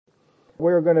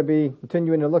We're going to be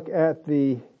continuing to look at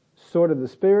the sword of the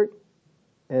Spirit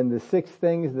and the 6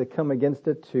 things that come against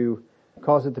it to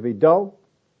cause it to be dull,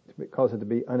 to cause it to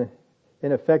be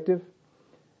ineffective.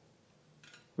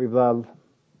 We've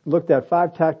looked at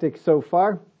 5 tactics so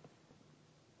far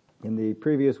in the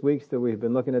previous weeks that we've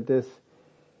been looking at this.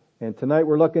 And tonight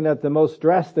we're looking at the most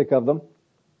drastic of them.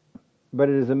 But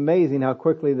it is amazing how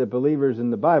quickly the believers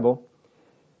in the Bible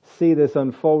see this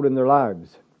unfold in their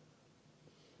lives.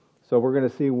 So we're going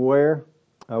to see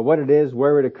what it is,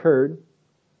 where it occurred,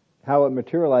 how it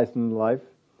materialized in life,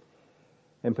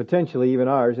 and potentially even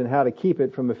ours, and how to keep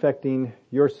it from affecting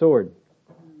your sword.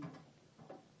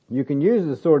 You can use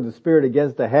the sword of the Spirit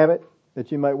against a habit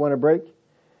that you might want to break.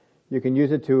 You can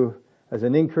use it as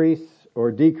an increase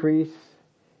or decrease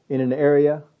in an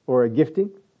area or a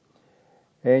gifting.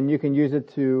 And you can use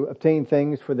it to obtain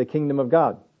things for the kingdom of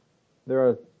God. There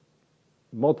are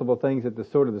multiple things that the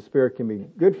sword of the Spirit can be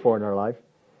good for in our life.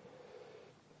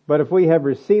 But if we have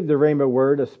received the rhema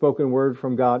word, a spoken word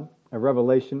from God, a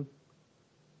revelation,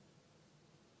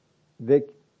 the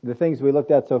things we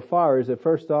looked at so far is that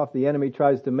first off, the enemy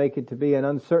tries to make it to be an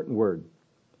uncertain word.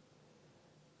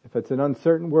 If it's an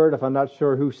uncertain word, if I'm not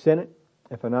sure who sent it,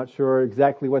 if I'm not sure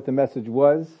exactly what the message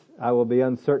was, I will be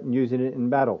uncertain using it in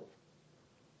battle.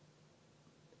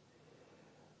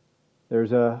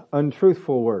 There's an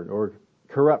untruthful word or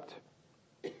corrupt.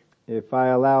 If I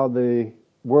allow the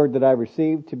word that I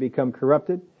received to become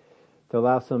corrupted, to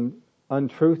allow some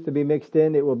untruth to be mixed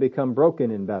in, it will become broken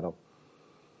in battle.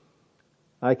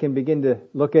 I can begin to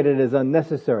look at it as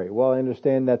unnecessary. Well, I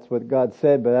understand that's what God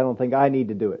said, but I don't think I need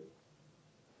to do it.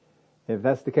 If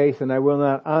that's the case, then I will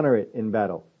not honor it in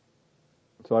battle.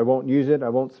 So I won't use it, I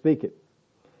won't speak it.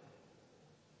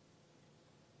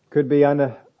 Could be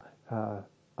an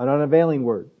unavailing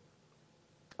word.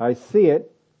 I see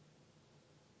it.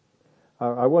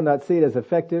 I will not see it as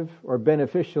effective or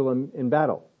beneficial in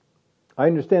battle. I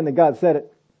understand that God said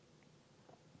it.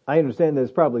 I understand that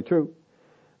it's probably true.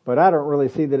 But I don't really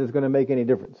see that it's going to make any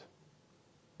difference.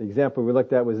 The example we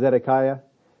looked at was Zedekiah.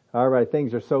 All right,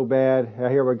 things are so bad. I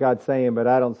hear what God's saying, but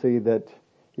I don't see that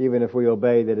even if we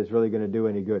obey that it's really going to do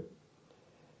any good.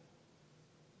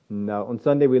 Now, on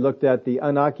Sunday we looked at the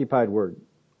unoccupied word.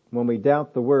 When we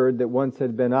doubt the word that once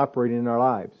had been operating in our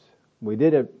lives. We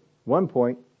did at one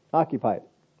point occupy it.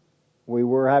 We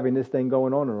were having this thing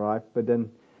going on in our life, but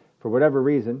then for whatever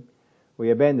reason, we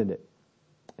abandoned it.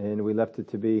 And we left it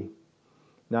to be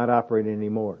not operating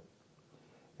anymore.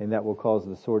 And that will cause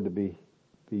the sword to be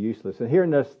useless. And here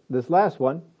in this last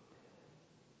one,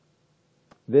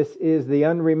 this is the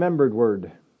unremembered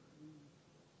word.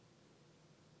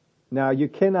 Now, you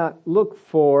cannot look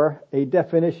for a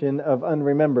definition of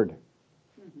unremembered.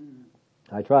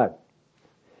 I tried.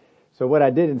 So what I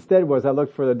did instead was I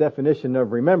looked for the definition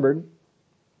of remembered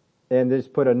and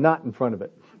just put a not in front of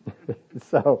it.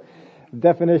 So,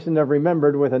 definition of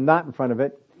remembered with a not in front of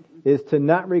it is to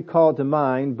not recall to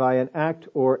mind by an act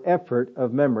or effort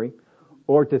of memory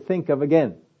or to think of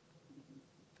again.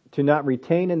 To not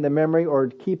retain in the memory or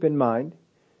keep in mind.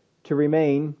 To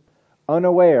remain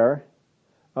unaware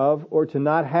of or to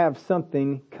not have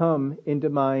something come into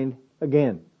mind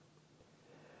again.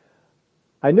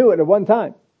 I knew it at one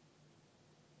time,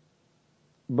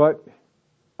 but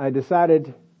I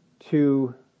decided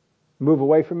to move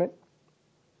away from it,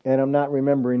 and I'm not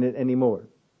remembering it anymore.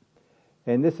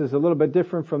 And this is a little bit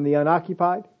different from the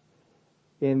unoccupied,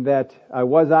 in that I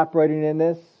was operating in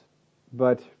this,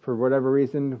 but for whatever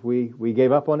reason, we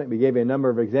gave up on it. We gave a number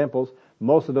of examples.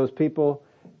 Most of those people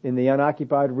in the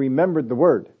unoccupied remembered the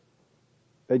word.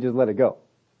 They just let it go.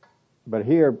 But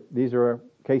here, these are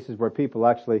cases where people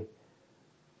actually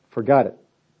forgot it,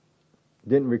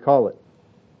 didn't recall it,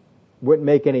 wouldn't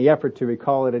make any effort to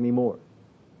recall it anymore.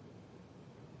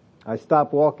 I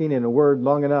stopped walking in a word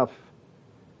long enough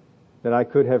that I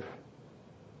could have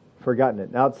forgotten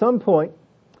it. Now, at some point,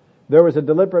 there was a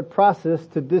deliberate process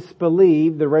to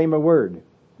disbelieve the Rhema word,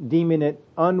 deeming it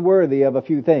unworthy of a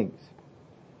few things.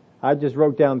 I just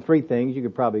wrote down 3 things. You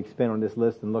could probably expand on this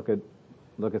list and look at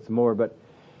some more. But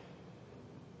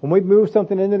when we move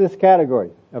something into this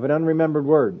category of an unremembered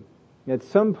word, at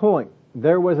some point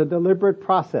there was a deliberate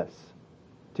process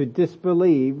to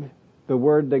disbelieve the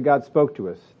word that God spoke to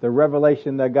us, the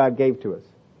revelation that God gave to us.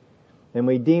 And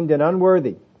we deemed it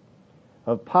unworthy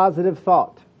of positive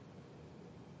thought.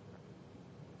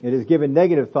 It has given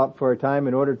negative thought for a time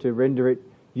in order to render it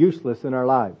useless in our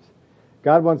lives.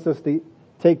 God wants us to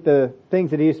take the things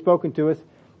that He has spoken to us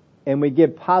and we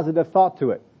give positive thought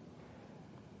to it.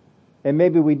 And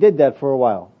maybe we did that for a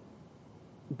while.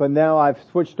 But now I've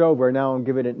switched over, now I'm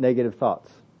giving it negative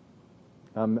thoughts.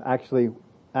 I'm actually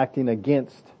acting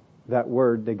against that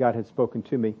word that God had spoken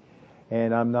to me,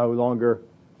 and I'm no longer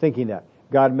thinking that.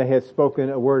 God may have spoken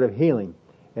a word of healing,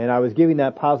 and I was giving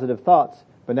that positive thoughts,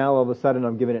 but now all of a sudden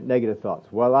I'm giving it negative thoughts.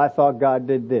 Well, I thought God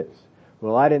did this.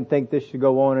 Well, I didn't think this should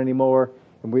go on anymore,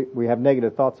 and we have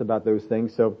negative thoughts about those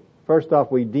things. So first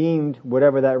off, we deemed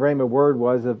whatever that rhema word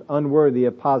was of unworthy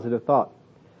of positive thought.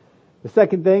 The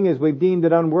second thing is we've deemed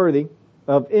it unworthy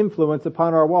of influence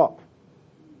upon our walk.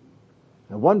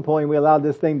 At one point we allowed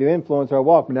this thing to influence our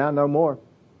walk, but now no more.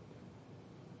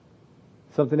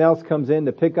 Something else comes in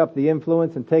to pick up the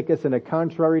influence and take us in a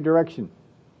contrary direction.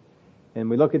 And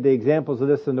we look at the examples of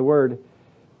this in the Word,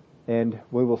 and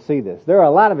we will see this. There are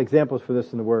a lot of examples for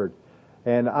this in the Word.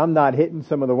 And I'm not hitting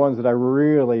some of the ones that I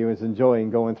really was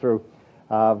enjoying going through.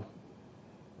 I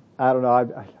don't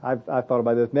know, I've thought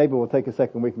about this. Maybe we'll take a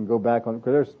second, we can go back on,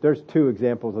 because there's two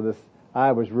examples of this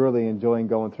I was really enjoying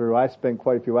going through. I spent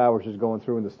quite a few hours just going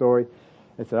through in the story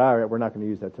and said, all right, we're not going to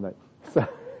use that tonight.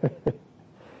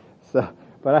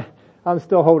 But I'm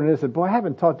still holding this. And boy, I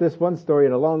haven't taught this one story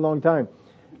in a long, long time.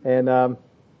 And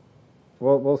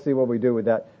we'll see what we do with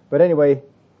that. But anyway,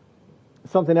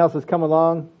 something else has come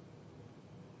along,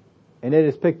 and it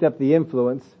has picked up the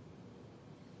influence.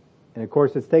 And of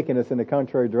course, it's taken us in the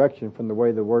contrary direction from the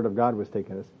way the Word of God was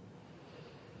taking us.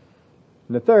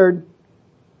 And the third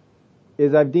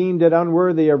is I've deemed it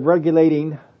unworthy of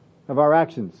regulating of our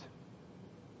actions.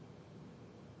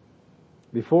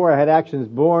 Before I had actions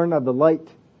born of the light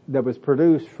that was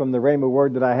produced from the rhema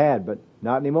word that I had, but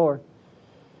not anymore.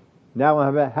 Now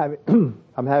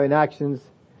I'm having actions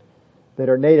that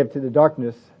are native to the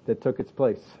darkness that took its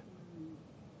place.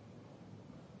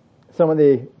 Some of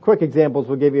the quick examples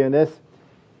we'll give you in this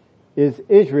is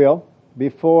Israel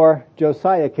before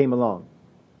Josiah came along.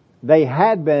 They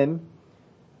had been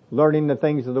learning the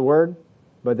things of the Word,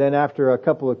 but then after a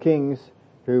couple of kings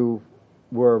who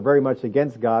were very much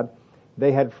against God,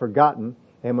 they had forgotten.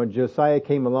 And when Josiah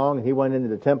came along, he went into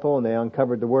the temple and they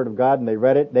uncovered the Word of God and they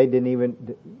read it. They didn't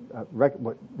even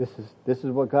this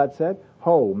is what God said.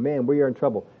 Oh man, we are in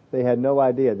trouble. They had no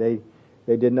idea. They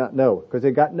did not know because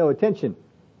they got no attention.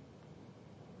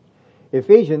 The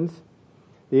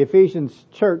Ephesians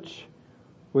church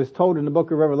was told in the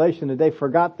book of Revelation that they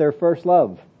forgot their first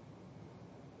love.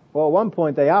 Well, at one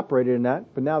point they operated in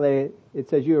that, but now it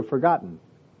says you have forgotten.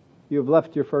 You have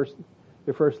left your first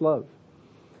love.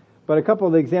 But a couple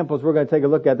of the examples we're going to take a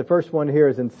look at. The first one here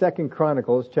is in 2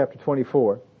 Chronicles chapter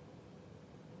 24.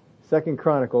 2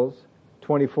 Chronicles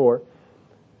 24.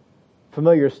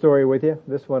 Familiar story with you.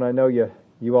 This one I know you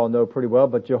all know pretty well.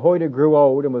 But Jehoiada grew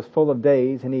old and was full of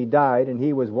days, and he died, and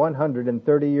he was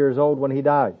 130 years old when he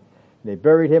died. They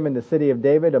buried him in the city of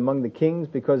David among the kings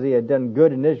because he had done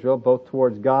good in Israel, both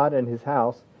towards God and his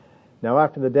house. Now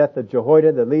after the death of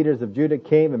Jehoiada, the leaders of Judah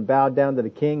came and bowed down to the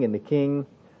king, and the king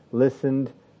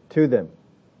listened to them.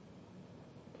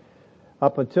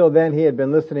 Up until then, he had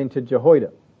been listening to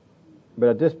Jehoiada. But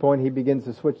at this point, he begins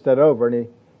to switch that over, and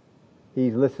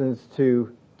he listens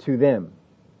to them.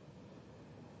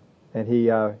 And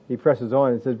he presses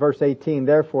on and says, verse 18,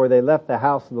 therefore they left the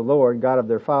house of the Lord, God of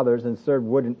their fathers, and served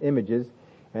wooden images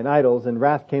and idols, and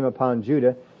wrath came upon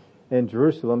Judah and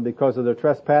Jerusalem because of their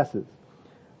trespasses.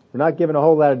 We're not given a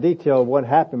whole lot of detail of what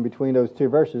happened between those two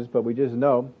verses, but we just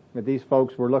know that these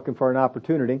folks were looking for an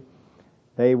opportunity.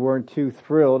 They weren't too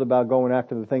thrilled about going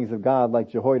after the things of God like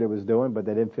Jehoiada was doing, but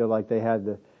they didn't feel like they had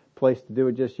the place to do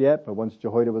it just yet. But once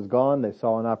Jehoiada was gone, they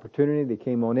saw an opportunity. They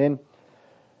came on in,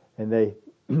 and they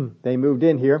moved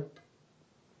in here.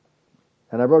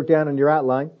 And I wrote down in your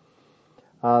outline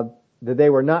that they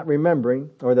were not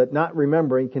remembering, or that not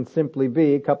remembering can simply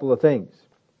be a couple of things.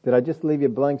 Did I just leave you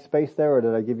blank space there, or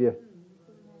did I give you...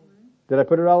 Did I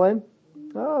put it all in?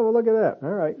 Oh, well, look at that. All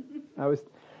right.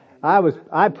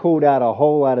 I pulled out a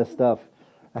whole lot of stuff.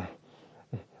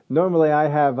 Normally I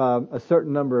have a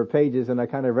certain number of pages, and I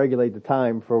kind of regulate the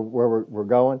time for where we're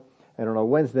going. And on a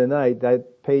Wednesday night,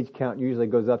 that page count usually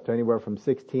goes up to anywhere from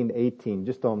 16 to 18,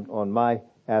 just on my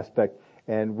aspect.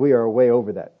 And we are way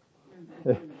over that.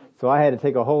 So I had to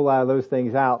take a whole lot of those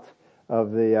things out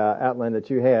of the outline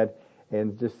that you had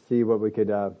and just see what we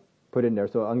could put in there.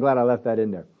 So I'm glad I left that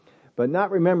in there. But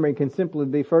not remembering can simply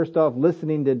be, first off,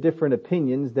 listening to different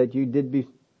opinions that you did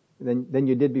than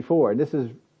you did before. And this is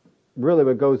really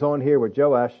what goes on here with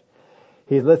Joash.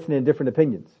 He's listening to different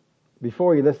opinions.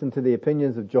 Before he listened to the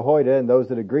opinions of Jehoiada and those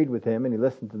that agreed with him, and he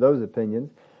listened to those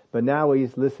opinions. But now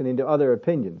he's listening to other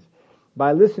opinions.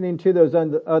 By listening to those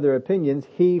other opinions,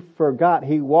 he forgot.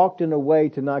 He walked in a way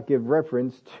to not give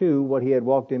reference to what he had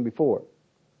walked in before.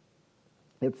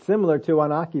 It's similar to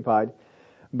unoccupied,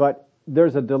 but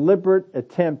there's a deliberate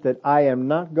attempt that I am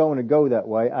not going to go that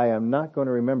way. I am not going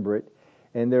to remember it.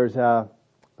 And there's an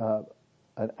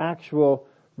actual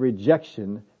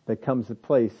rejection that comes to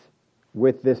place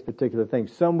with this particular thing.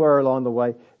 Somewhere along the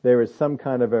way, there is some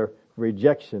kind of a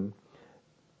rejection,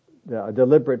 a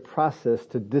deliberate process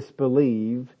to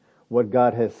disbelieve what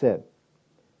God has said.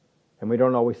 And we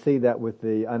don't always see that with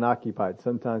the unoccupied.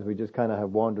 Sometimes we just kind of have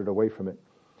wandered away from it.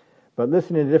 But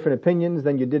listening to different opinions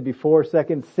than you did before.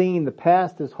 Second, seeing the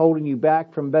past is holding you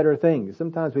back from better things.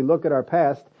 Sometimes we look at our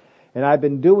past, and I've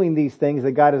been doing these things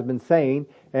that God has been saying,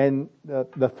 and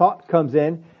the thought comes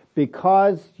in,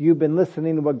 because you've been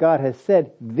listening to what God has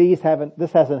said, this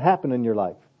hasn't happened in your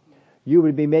life. You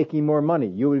would be making more money.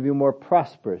 You would be more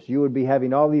prosperous. You would be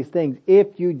having all these things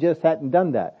if you just hadn't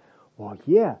done that. Well,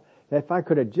 yeah, if I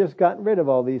could have just gotten rid of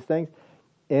all these things.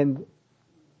 And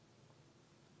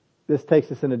this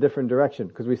takes us in a different direction,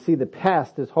 because we see the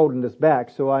past is holding us back.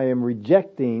 So I am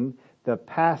rejecting the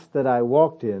past that I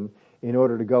walked in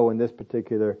order to go in this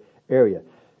particular area.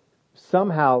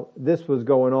 Somehow this was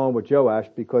going on with Joash,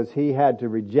 because he had to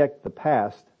reject the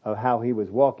past of how he was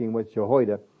walking with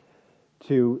Jehoiada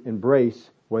to embrace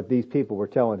what these people were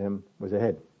telling him was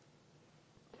ahead.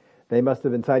 They must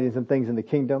have been citing some things in the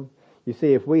kingdom. You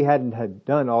see, if we hadn't had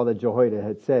done all that Jehoiada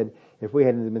had said, if we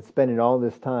hadn't been spending all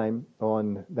this time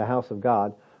on the house of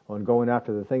God, on going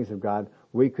after the things of God,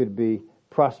 we could be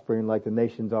prospering like the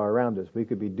nations are around us. We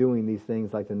could be doing these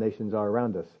things like the nations are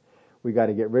around us. We got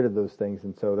to get rid of those things,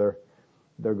 and so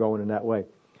they're going in that way.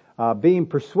 Being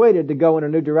persuaded to go in a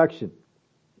new direction.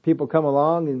 People come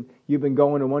along and you've been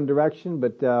going in one direction,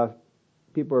 but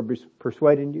people are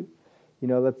persuading you. You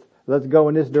know, let's go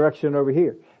in this direction over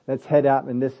here. Let's head out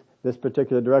in this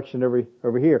particular direction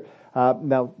over here.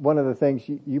 Now, one of the things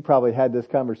you probably had this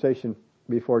conversation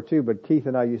before too, but Keith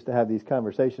and I used to have these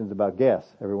conversations about gas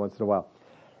every once in a while.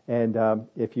 And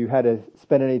if you had to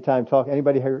spend any time talking,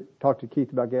 anybody here talk to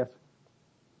Keith about gas?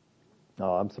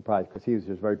 Oh, I'm surprised, because he was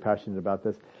just very passionate about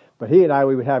this. But he and I,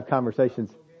 we would have conversations.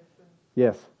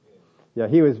 Yes. Yeah,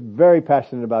 he was very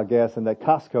passionate about gas, and that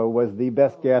Costco was the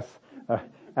best gas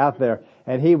out there.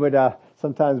 And he would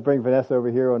sometimes bring Vanessa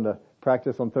over here on the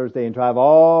practice on Thursday and drive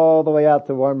all the way out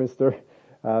to Warminster,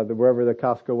 wherever the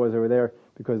Costco was over there,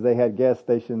 because they had gas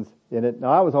stations in it.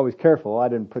 Now, I was always careful. I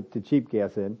didn't put the cheap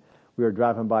gas in. We were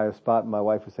driving by a spot, and my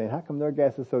wife was saying, "How come their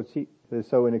gas is so cheap? It's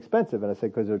so inexpensive?" And I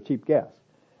said, "Because they're cheap gas."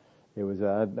 It was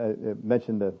I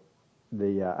mentioned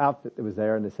the outfit that was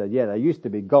there, and they said, "Yeah, they used to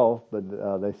be Gulf,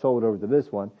 but they sold over to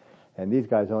this one, and these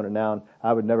guys own it now. And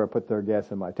I would never put their gas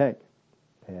in my tank."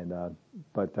 And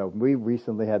but we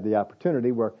recently had the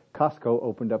opportunity where Costco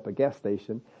opened up a gas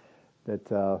station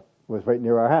that was right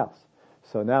near our house.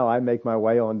 So now I make my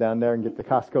way on down there and get the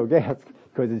Costco gas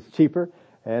because it's cheaper.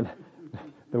 And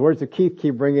the words of Keith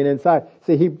keep bringing inside.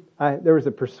 See, there was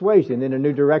a persuasion in a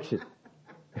new direction.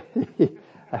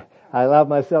 I allowed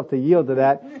myself to yield to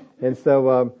that. And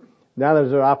so now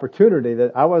there's an opportunity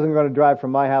that I wasn't going to drive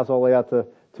from my house all the way out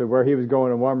to where he was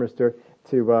going in Warminster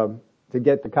to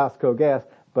get the Costco gas.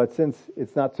 But since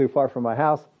it's not too far from my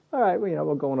house, all right,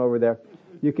 we're going over there.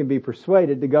 You can be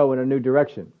persuaded to go in a new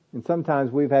direction. And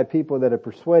sometimes we've had people that have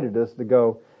persuaded us to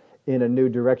go in a new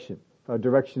direction, a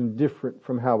direction different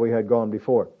from how we had gone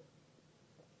before.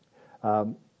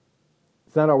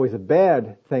 It's not always a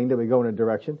bad thing that we go in a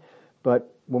direction,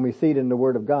 but when we see it in the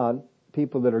Word of God,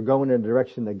 people that are going in a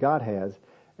direction that God has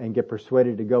and get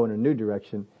persuaded to go in a new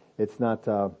direction, it's not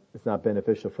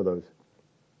beneficial for those.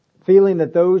 Feeling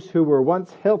that those who were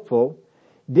once helpful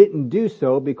didn't do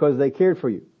so because they cared for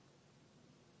you.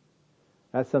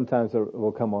 That sometimes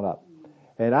will come on up.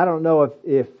 And I don't know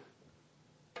if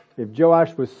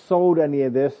Joash was sold any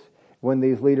of this when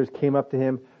these leaders came up to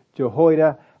him.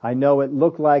 Jehoiada, I know it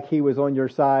looked like he was on your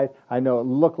side. I know it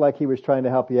looked like he was trying to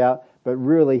help you out. But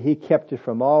really, he kept you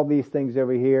from all these things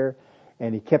over here.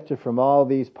 And he kept you from all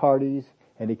these parties.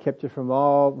 And he kept you from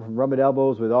rubbing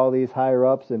elbows with all these higher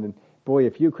ups. And boy,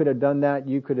 if you could have done that,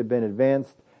 you could have been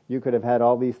advanced. You could have had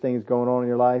all these things going on in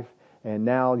your life. And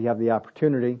now you have the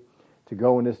opportunity to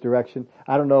go in this direction.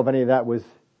 I don't know if any of that was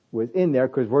in there,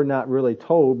 because we're not really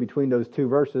told between those two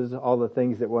verses all the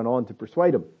things that went on to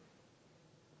persuade them.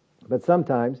 But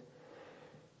sometimes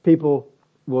people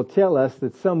will tell us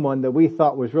that someone that we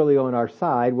thought was really on our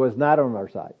side was not on our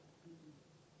side,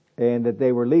 and that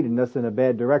they were leading us in a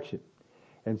bad direction.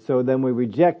 And so then we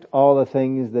reject all the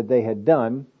things that they had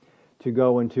done to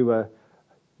go into a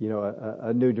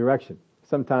new direction.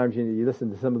 Sometimes you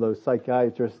listen to some of those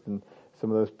psychiatrists and some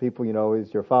of those people,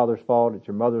 it's your father's fault, it's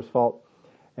your mother's fault.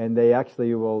 And they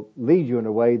actually will lead you in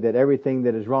a way that everything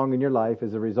that is wrong in your life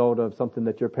is a result of something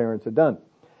that your parents have done.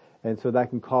 And so that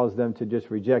can cause them to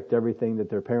just reject everything that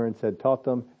their parents had taught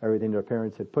them, everything their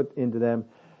parents had put into them.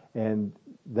 And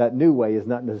that new way is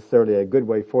not necessarily a good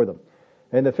way for them.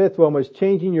 And the fifth one was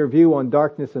changing your view on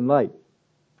darkness and light.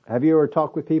 Have you ever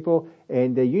talked with people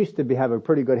and they used to have a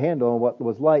pretty good handle on what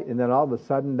was light, and then all of a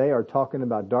sudden they are talking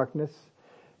about darkness?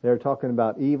 They're talking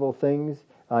about evil things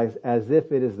as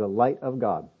if it is the light of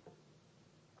God.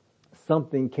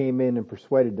 Something came in and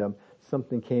persuaded them.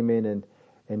 Something came in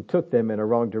and took them in a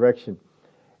wrong direction.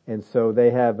 And so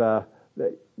they have,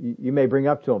 you may bring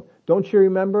up to them, don't you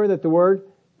remember that the Word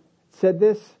said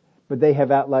this? But they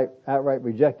have outright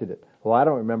rejected it. Well, I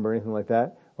don't remember anything like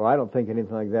that, or I don't think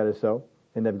anything like that is so.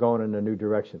 And they've gone in a new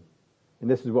direction. And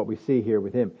this is what we see here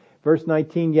with him. Verse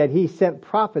 19, yet he sent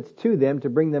prophets to them to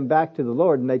bring them back to the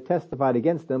Lord, and they testified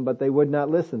against them, but they would not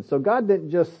listen. So God didn't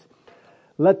just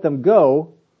let them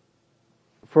go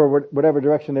for whatever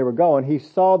direction they were going. He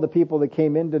saw the people that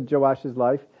came into Joash's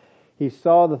life. He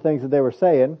saw the things that they were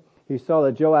saying. He saw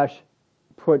that Joash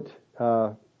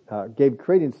gave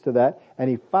credence to that, and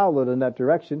he followed in that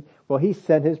direction. Well, he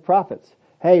sent his prophets.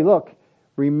 Hey, look,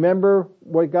 remember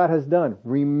what God has done.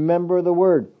 Remember the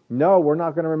Word. No, we're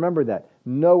not going to remember that.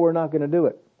 No, we're not going to do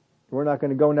it. We're not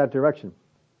going to go in that direction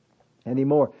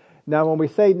anymore. Now, when we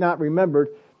say not remembered,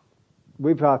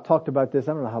 we've talked about this.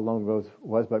 I don't know how long ago it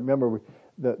was, but remember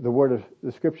the word of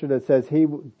the scripture that says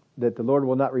that the Lord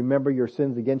will not remember your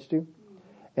sins against you.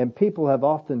 And people have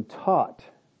often taught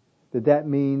that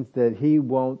means that he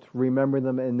won't remember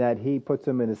them and that he puts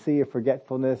them in a sea of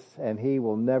forgetfulness and he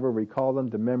will never recall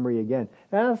them to memory again.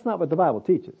 Now, that's not what the Bible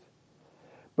teaches.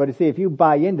 But you see, if you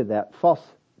buy into that false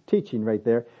teaching right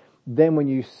there, then when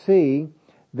you see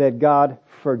that God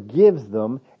forgives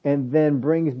them and then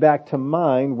brings back to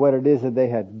mind what it is that they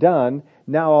had done,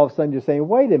 now all of a sudden you're saying,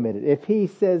 wait a minute, if he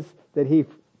says that he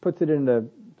puts it in the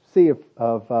sea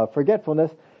of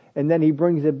forgetfulness, and then he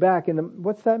brings it back, and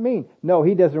what's that mean? No,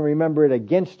 he doesn't remember it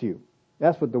against you.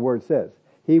 That's what the word says.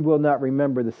 He will not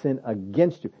remember the sin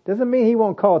against you. Doesn't mean he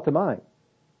won't call it to mind.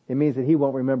 It means that he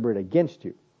won't remember it against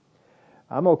you.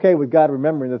 I'm okay with God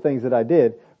remembering the things that I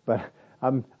did, but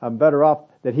I'm better off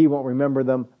that he won't remember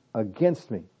them against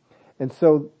me. And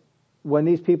so when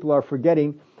these people are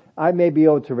forgetting, I may be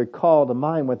able to recall to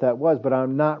mind what that was, but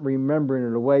I'm not remembering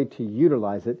in a way to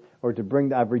utilize it or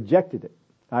to I've rejected it.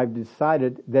 I've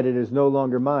decided that it is no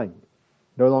longer mine,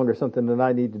 no longer something that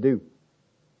I need to do.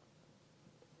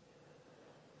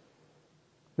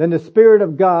 Then the Spirit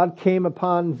of God came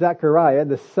upon Zechariah,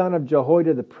 the son of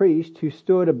Jehoiada the priest, who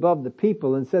stood above the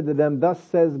people, and said to them, thus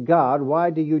says God,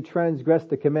 why do you transgress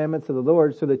the commandments of the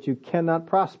Lord so that you cannot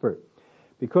prosper?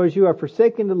 Because you have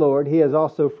forsaken the Lord, he has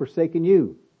also forsaken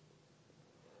you.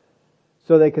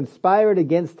 So they conspired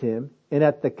against him, and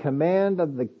at the command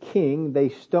of the king, they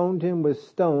stoned him with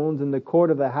stones in the court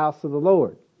of the house of the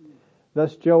Lord.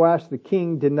 Thus Joash the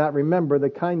king did not remember the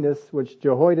kindness which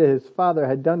Jehoiada his father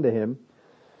had done to him,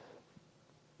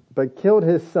 but killed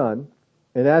his son.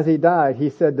 And as he died, he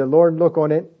said, the Lord look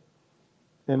on it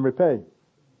and repay.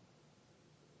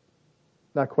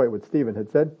 Not quite what Stephen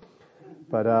had said,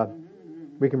 but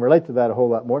we can relate to that a whole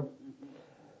lot more.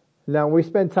 Now, we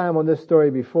spent time on this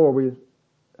story before. We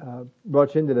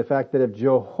brought you into the fact that if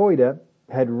Jehoiada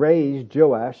had raised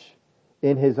Joash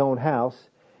in his own house,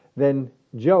 then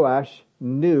Joash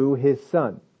knew his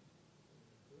son,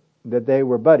 that they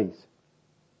were buddies,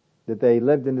 that they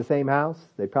lived in the same house,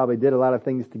 they probably did a lot of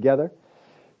things together,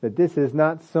 that this is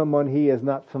not someone he is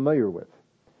not familiar with.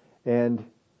 And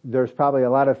there's probably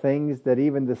a lot of things that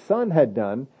even the son had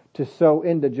done to sow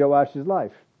into Joash's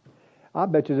life. I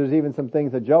bet you there's even some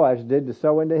things that Joash did to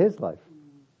sow into his life.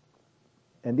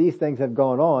 And these things have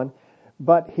gone on,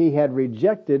 but he had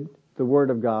rejected the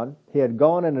Word of God. He had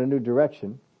gone in a new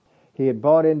direction. He had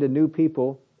bought into new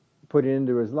people, put it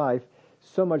into his life,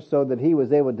 so much so that he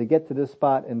was able to get to this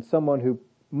spot and someone who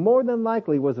more than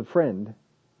likely was a friend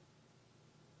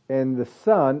and the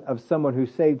son of someone who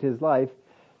saved his life,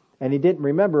 and he didn't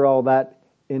remember all that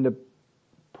in the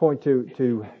point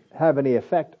to have any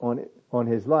effect on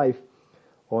his life,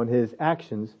 on his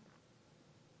actions.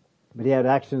 But he had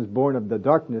actions born of the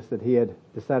darkness that he had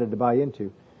decided to buy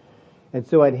into. And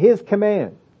so at his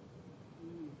command,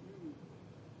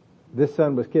 this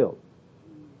son was killed.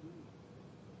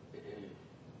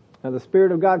 Now the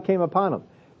Spirit of God came upon him.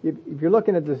 If you're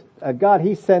looking at God,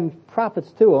 he sent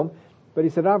prophets to him, but he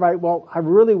said, all right, well, I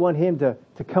really want him to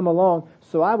come along,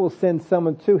 so I will send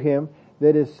someone to him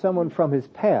that is someone from his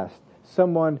past,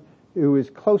 someone who is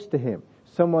close to him,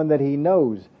 someone that he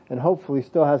knows and hopefully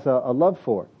still has a love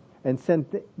for, and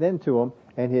sent them to him,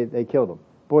 and they killed him.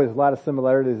 Boy, there's a lot of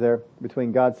similarities there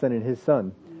between God sending his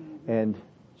son and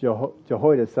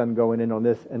Jehoiada's son going in on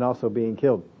this and also being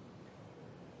killed.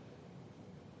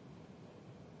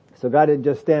 So God didn't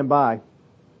just stand by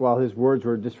while his words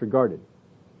were disregarded.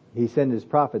 He sent his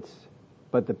prophets,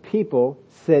 but the people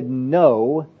said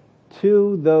no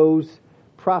to those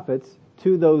prophets,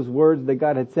 to those words that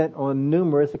God had sent on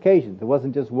numerous occasions. It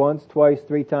wasn't just once, twice,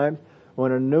 3 times.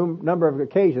 On a number of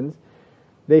occasions,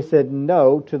 they said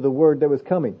no to the word that was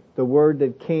coming, the word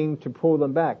that came to pull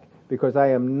them back, because I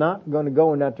am not going to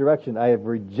go in that direction. I have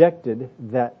rejected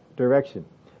that direction.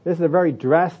 This is a very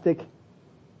drastic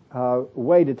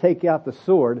way to take out the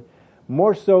sword,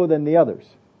 more so than the others.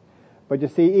 But you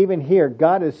see, even here,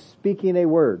 God is speaking a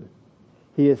word.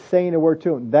 He is saying a word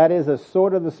to them. That is a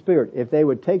sword of the Spirit. If they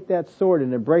would take that sword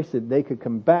and embrace it, they could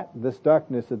combat this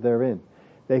darkness that they're in.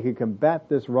 They could combat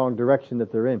this wrong direction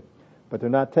that they're in. But they're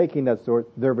not taking that sword.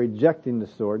 They're rejecting the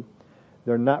sword.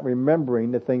 They're not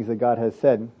remembering the things that God has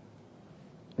said.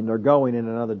 And they're going in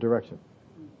another direction.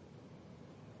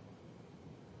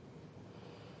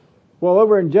 Well,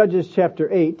 over in Judges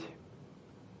chapter 8,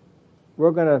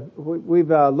 we've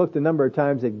looked a number of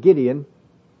times at Gideon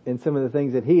and some of the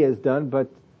things that he has done,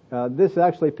 but this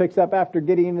actually picks up after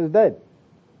Gideon is dead.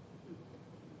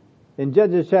 In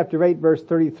Judges chapter 8 verse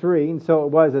 33, and so it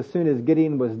was as soon as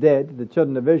Gideon was dead, the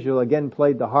children of Israel again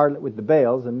played the harlot with the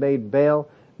Baals and made Baal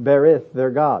Berith their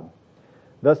god.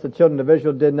 Thus the children of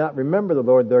Israel did not remember the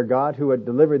Lord their God, who had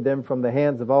delivered them from the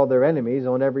hands of all their enemies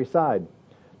on every side.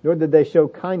 Nor did they show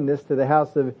kindness to the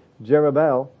house of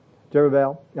Jerubbaal,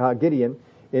 Gideon,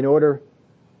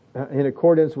 in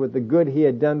accordance with the good he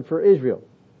had done for Israel.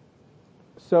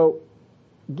 So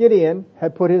Gideon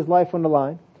had put his life on the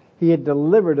line. He had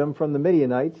delivered them from the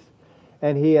Midianites,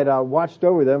 and he had watched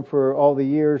over them for all the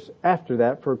years after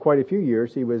that. For quite a few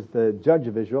years, he was the judge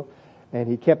of Israel, and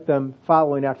he kept them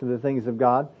following after the things of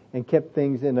God and kept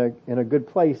things in a good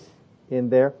place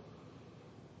in there.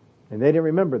 And they didn't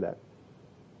remember that.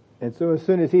 And so as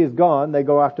soon as he is gone, they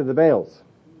go after the Baals.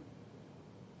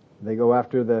 They go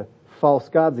after the false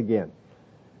gods again.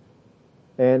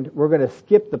 And we're going to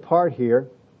skip the part here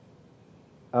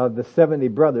of the 70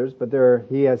 brothers, but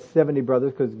he has 70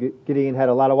 brothers because Gideon had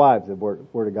a lot of wives, the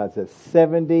Word of God says.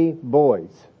 70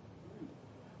 boys.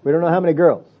 We don't know how many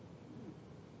girls.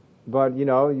 But,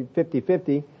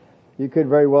 50-50, you could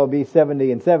very well be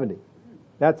 70 and 70.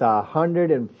 That's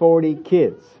 140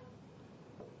 kids.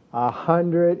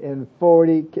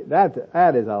 140 kids.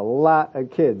 That is a lot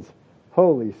of kids.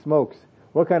 Holy smokes.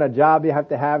 What kind of job you have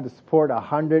to support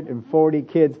 140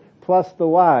 kids plus the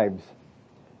wives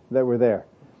that were there.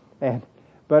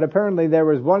 But apparently there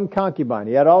was one concubine.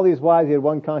 He had all these wives, he had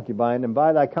one concubine, and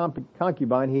by that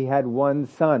concubine he had one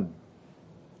son.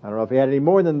 I don't know if he had any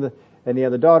more than any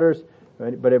other daughters,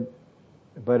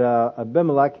 but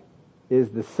Abimelech is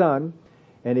the son,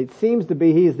 and it seems to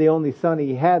be he's the only son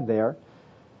he had there.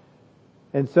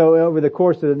 And so over the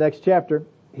course of the next chapter,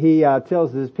 he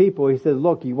tells his people, he says,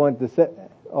 look, you want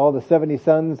all the 70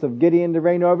 sons of Gideon to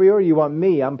reign over you, or you want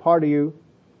me? I'm part of you.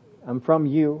 I'm from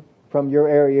you, from your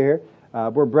area here.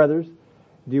 We're brothers.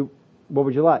 What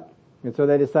would you like? And so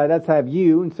they decided, let's have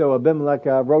you. And so Abimelech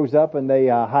rose up and they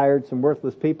hired some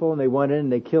worthless people, and they went in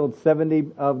and they killed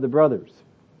 70 of the brothers.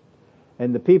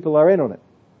 And the people are in on it.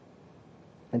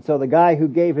 And so the guy who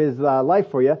gave his life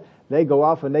for you, they go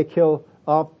off and they kill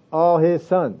off all his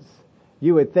sons.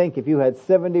 You would think if you had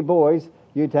 70 boys,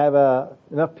 you'd have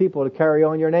enough people to carry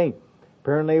on your name.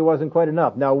 Apparently it wasn't quite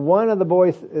enough. Now one of the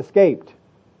boys escaped.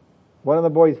 One of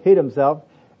the boys hid himself,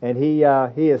 and he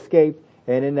escaped.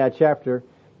 And in that chapter,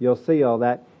 you'll see all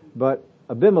that. But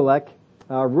Abimelech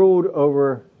ruled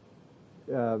over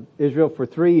Israel for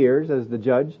 3 years as the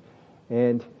judge,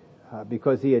 and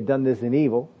because he had done this in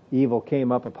evil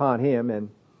came up upon him, and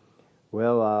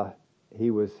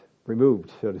he was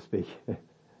removed, so to speak.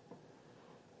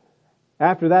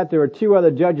 After that, there were 2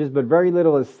 other judges, but very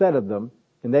little is said of them.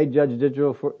 And they judged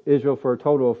Israel for a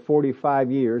total of 45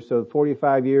 years. So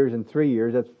 45 years and 3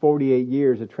 years, that's 48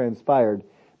 years that transpired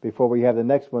before we have the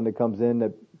next one that comes in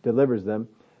that delivers them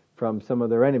from some of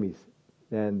their enemies.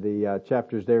 And the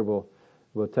chapters there will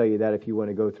tell you that if you want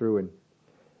to go through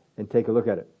and take a look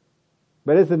at it.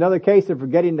 But it's another case of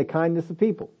forgetting the kindness of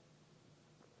people.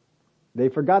 They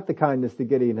forgot the kindness that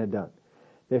Gideon had done.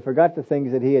 They forgot the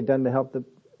things that he had done to help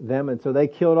them, and so they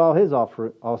killed all his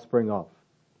offspring off.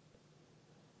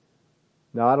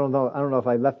 Now, I don't know if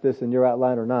I left this in your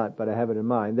outline or not, but I have it in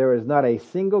mind. There is not a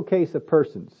single case of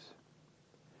persons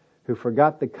who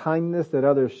forgot the kindness that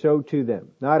others showed to them.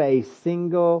 Not a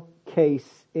single case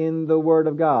in the Word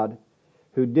of God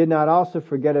who did not also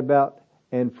forget about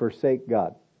and forsake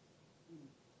God.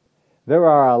 There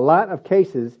are a lot of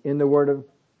cases in the Word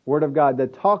Word of God,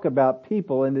 that talk about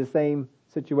people in the same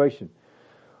situation,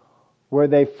 where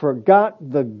they forgot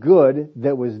the good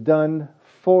that was done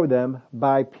for them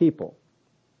by people.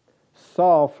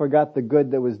 Saul forgot the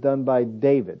good that was done by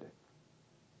David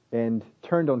and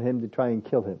turned on him to try and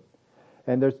kill him.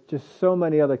 And there's just so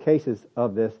many other cases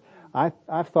of this.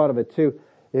 I've thought of it too.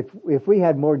 If we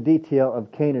had more detail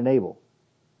of Cain and Abel,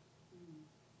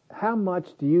 how much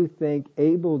do you think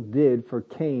Abel did for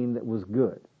Cain that was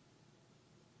good?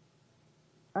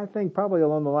 I think probably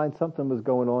along the line something was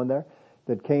going on there,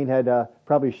 that Cain had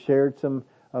probably shared some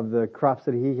of the crops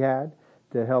that he had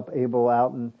to help Abel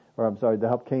out, to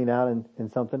help Cain out in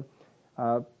something.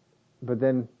 But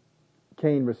then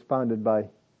Cain responded by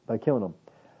killing him.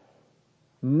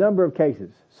 Number of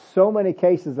cases, so many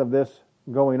cases of this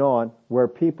going on where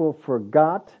people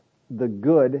forgot the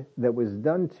good that was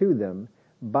done to them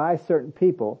by certain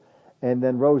people and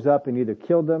then rose up and either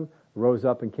killed them, rose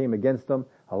up and came against them.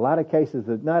 A lot of cases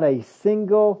that not a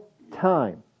single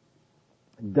time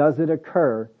does it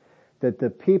occur that the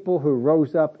people who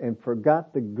rose up and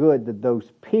forgot the good that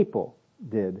those people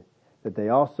did, that they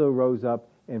also rose up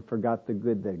and forgot the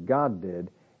good that God did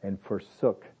and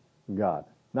forsook God.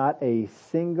 Not a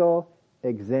single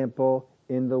example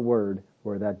in the Word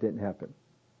where that didn't happen.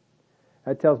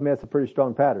 That tells me that's a pretty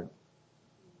strong pattern.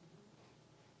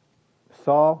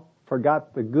 Saul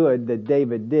forgot the good that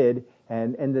David did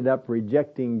and ended up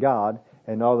rejecting God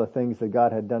and all the things that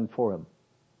God had done for him.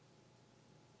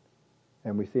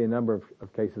 And we see a number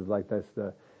of cases like this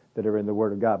that are in the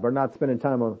Word of God. But we're not spending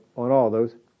time on all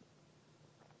those.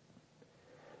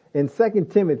 In 2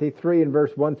 Timothy 3 and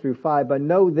verse 1 through 5, but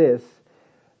know this,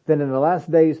 that in the last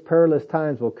days perilous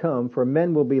times will come, for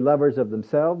men will be lovers of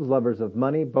themselves, lovers of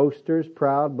money, boasters,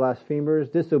 proud, blasphemers,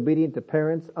 disobedient to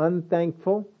parents,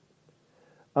 unthankful,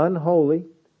 unholy,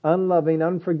 unloving,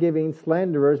 unforgiving,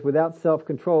 slanderers, without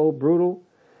self-control, brutal,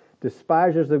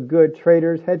 despisers of good,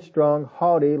 traitors, headstrong,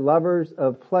 haughty, lovers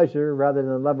of pleasure rather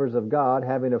than lovers of God,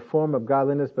 having a form of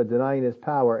godliness but denying His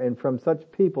power, and from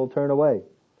such people turn away.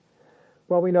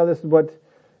 Well, we know this is what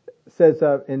says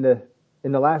in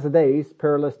the last days,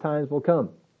 perilous times will come.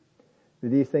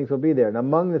 These things will be there. And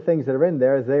among the things that are in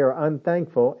there is they are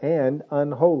unthankful and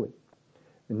unholy.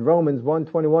 In Romans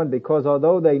 1:21, because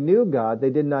although they knew God, they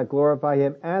did not glorify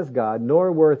Him as God,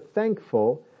 nor were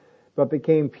thankful, but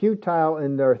became futile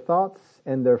in their thoughts,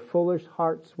 and their foolish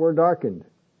hearts were darkened.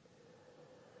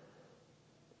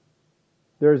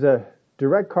 There's a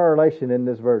direct correlation in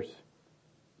this verse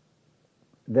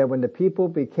that when the people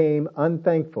became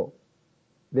unthankful,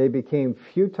 they became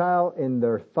futile in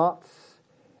their thoughts,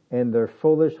 and their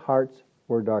foolish hearts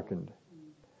were darkened.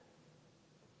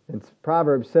 In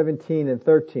Proverbs 17 and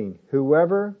 13,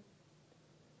 whoever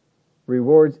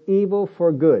rewards evil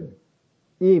for good,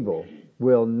 evil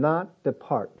will not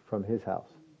depart from his house.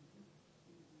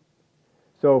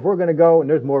 So if we're going to go, and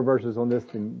there's more verses on this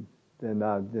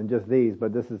than just these,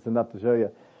 but this is enough to show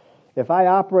you. If I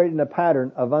operate in a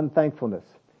pattern of unthankfulness,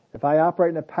 if I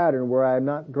operate in a pattern where I am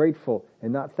not grateful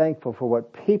and not thankful for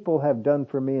what people have done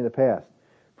for me in the past,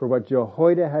 for what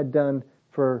Jehoiada had done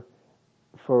for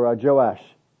Joash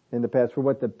in the past, for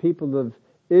what the people of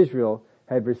Israel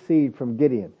had received from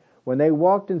Gideon, when they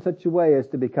walked in such a way as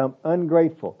to become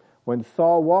ungrateful, when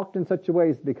Saul walked in such a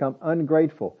way as to become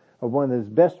ungrateful of one of his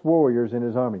best warriors in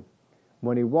his army,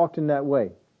 when he walked in that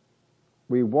way,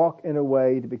 we walk in a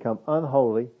way to become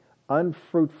unholy,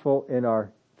 unfruitful in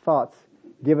our thoughts,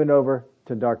 given over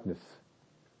to darkness.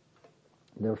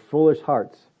 Their foolish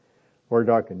hearts were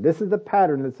darkened. This is the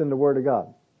pattern that's in the Word of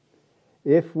God.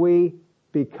 If we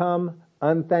become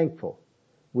unthankful,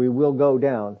 we will go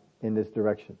down in this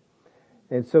direction.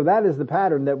 And so that is the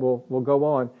pattern that will go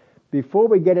on. Before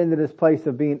we get into this place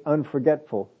of being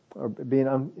unforgetful or being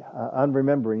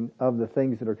unremembering of the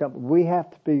things that are coming, we have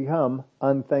to become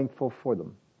unthankful for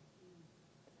them.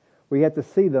 We have to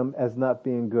see them as not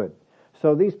being good.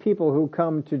 So these people who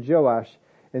come to Joash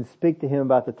and speak to him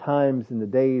about the times and the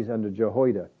days under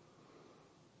Jehoiada,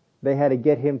 they had to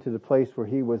get him to the place where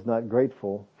he was not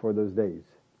grateful for those days,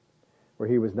 where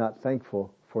he was not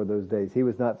thankful for those days. He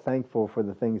was not thankful for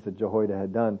the things that Jehoiada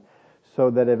had done, so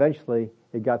that eventually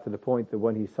it got to the point that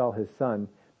when he saw his son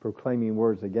proclaiming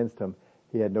words against him,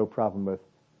 he had no problem with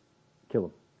kill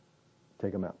him,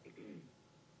 take him out.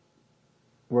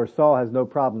 Where Saul has no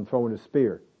problem throwing a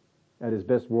spear at his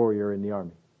best warrior in the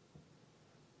army.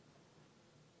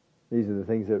 These are the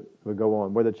things that would go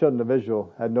on. Where the children of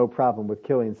Israel had no problem with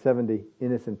killing 70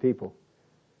 innocent people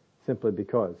simply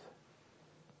because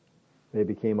they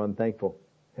became unthankful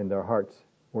and their hearts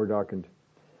were darkened.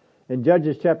 In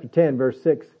Judges chapter 10 verse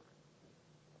 6,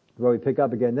 where we pick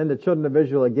up again. Then the children of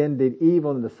Israel again did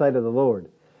evil in the sight of the Lord.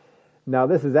 Now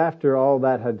this is after all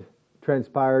that had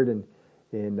transpired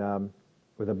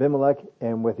with Abimelech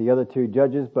and with the other two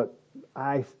judges, but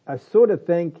I sort of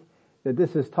think that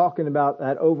this is talking about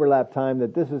that overlap time,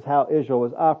 that this is how Israel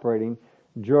was operating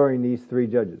during these three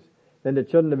judges. Then the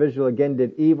children of Israel again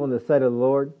did evil in the sight of the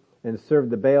Lord, and served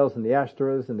the Baals and the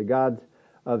Ashtoreths and the gods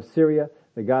of Syria,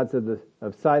 the gods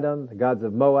of Sidon, the gods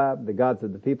of Moab, the gods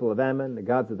of the people of Ammon, the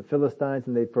gods of the Philistines,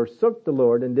 and they forsook the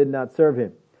Lord and did not serve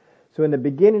him. So in the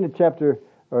beginning of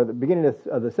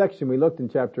the section we looked in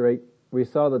chapter 8, we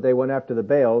saw that they went after the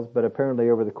Baals, but apparently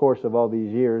over the course of all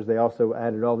these years, they also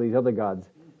added all these other gods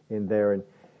in there, and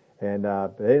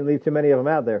they didn't leave too many of them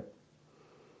out there.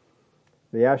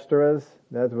 The Ashtoreths,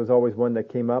 that was always one that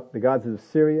came up. The gods of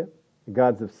Syria, the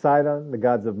gods of Sidon, the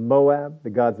gods of Moab, the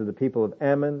gods of the people of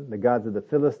Ammon, the gods of the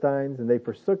Philistines, and they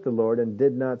forsook the Lord and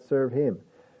did not serve him,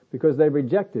 because they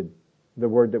rejected the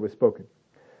word that was spoken.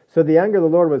 So the anger of the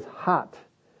Lord was hot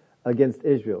against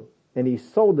Israel, and he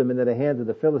sold them into the hands of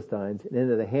the Philistines and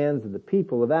into the hands of the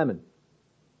people of Ammon.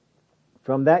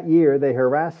 From that year they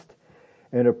harassed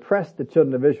and oppressed the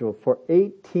children of Israel for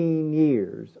 18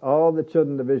 years. All the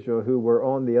children of Israel who were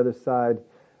on the other side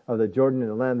of the Jordan in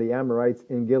the land of the Amorites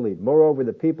in Gilead. Moreover,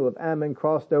 the people of Ammon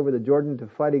crossed over the Jordan to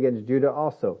fight against Judah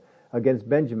also, against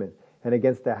Benjamin, and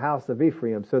against the house of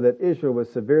Ephraim, so that Israel was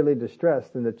severely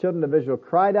distressed. And the children of Israel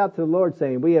cried out to the Lord,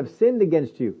 saying, "We have sinned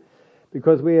against you,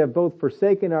 because we have both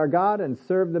forsaken our God and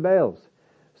served the Baals."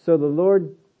 So the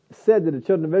Lord said to the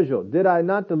children of Israel, "Did I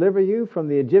not deliver you from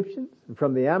the Egyptians, and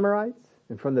from the Amorites,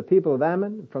 and from the people of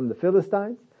Ammon, and from the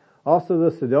Philistines? Also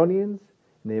the Sidonians,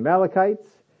 and the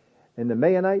Amalekites, and the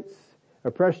Maonites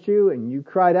oppressed you, and you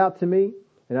cried out to me,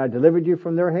 and I delivered you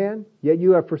from their hand. Yet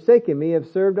you have forsaken me, and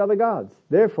have served other gods.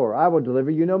 Therefore I will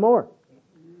deliver you no more.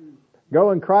 Go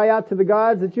and cry out to the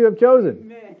gods that you have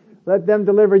chosen. Let them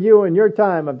deliver you in your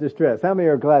time of distress." How many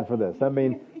are glad for this? I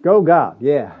mean, go God.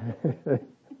 Yeah.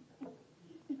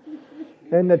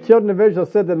 And the children of Israel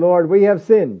said to the Lord, "We have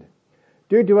sinned.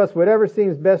 Do to us whatever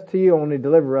seems best to you, only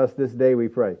deliver us this day, we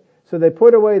pray." So they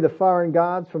put away the foreign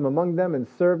gods from among them and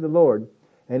served the Lord,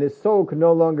 and his soul could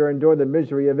no longer endure the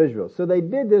misery of Israel. So they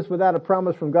did this without a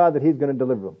promise from God that he's going to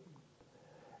deliver them.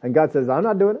 And God says, "I'm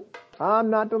not doing it. I'm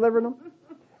not delivering them."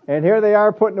 And here they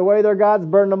are putting away their gods,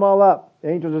 burning them all up. The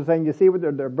angels are saying, "You see what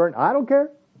they're burning? I don't care.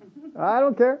 I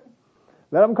don't care.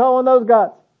 Let them call on those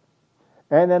gods."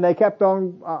 And then they kept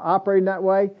on operating that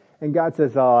way. And God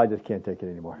says, "Oh, I just can't take it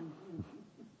anymore."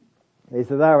 He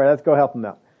says, "All right, let's go help them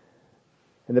out."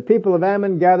 And the people of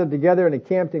Ammon gathered together and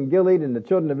encamped in Gilead, and the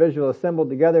children of Israel assembled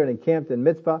together and encamped in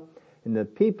Mizpah. And the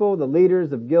people, the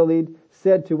leaders of Gilead,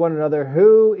 said to one another,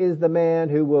 "Who is the man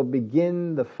who will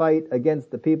begin the fight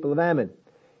against the people of Ammon?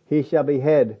 He shall be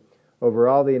head over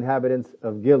all the inhabitants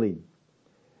of Gilead."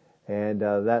 And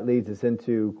that leads us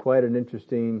into quite an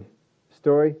interesting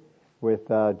story with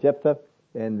Jephthah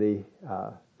and the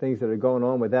things that are going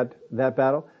on with that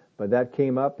battle. But that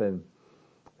came up, and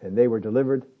they were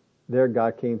delivered. There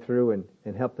God came through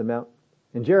and helped them out.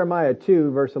 In Jeremiah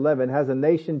 2, verse 11, "Has a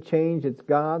nation changed its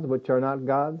gods, which are not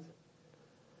gods?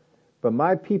 But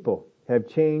my people have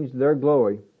changed their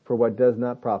glory for what does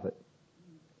not profit."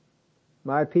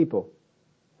 My people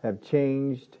have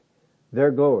changed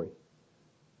their glory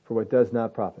for what does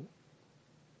not profit.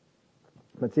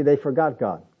 But see, they forgot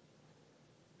God.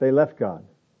 They left God.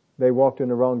 They walked in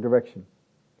the wrong direction.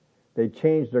 They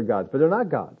changed their gods. But they're not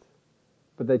gods.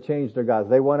 But they changed their gods.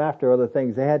 They went after other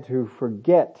things. They had to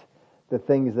forget the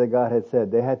things that God had said.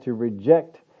 They had to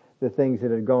reject the things that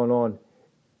had gone on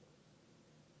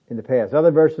in the past.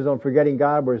 Other verses on forgetting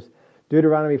God was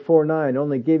Deuteronomy 4:9.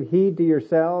 "Only give heed to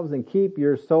yourselves and keep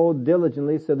your soul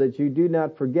diligently, so that you do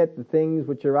not forget the things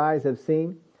which your eyes have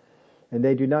seen, and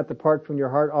they do not depart from your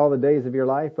heart all the days of your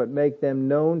life, but make them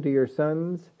known to your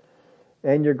sons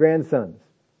and your grandsons."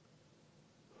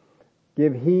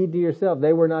 Give heed to yourself.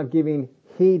 They were not giving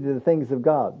heed to the things of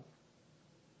God.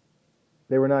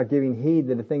 They were not giving heed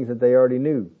to the things that they already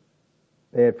knew.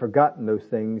 They had forgotten those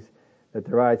things that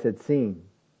their eyes had seen.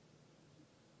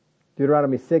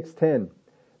 Deuteronomy 6:10.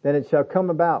 "Then it shall come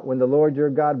about, when the Lord your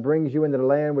God brings you into the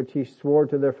land which he swore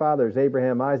to their fathers,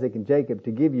 Abraham, Isaac, and Jacob,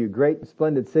 to give you great and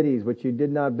splendid cities which you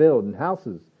did not build, and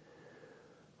houses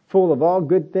full of all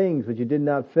good things which you did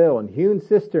not fill, and hewn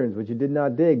cisterns which you did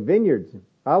not dig, vineyards,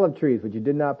 olive trees which you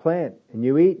did not plant, and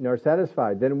you eat and are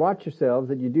satisfied. Then watch yourselves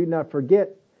that you do not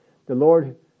forget the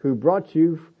Lord who brought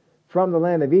you from the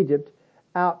land of Egypt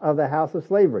out of the house of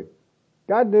slavery."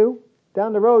 God knew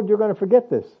down the road you're going to forget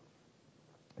this.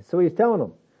 So he's telling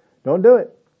them, don't do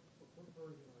it.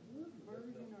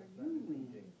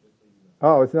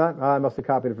 Oh, it's not? I must have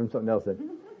copied it from something else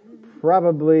then.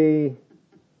 Probably,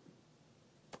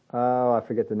 I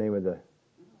forget the name of the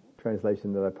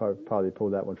translation that I probably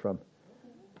pulled that one from.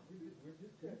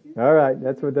 All right,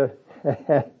 that's what the...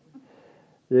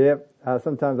 Yep.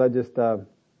 Sometimes I just, I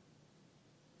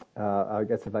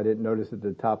guess if I didn't notice that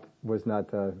the top was not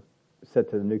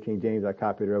set to the New King James, I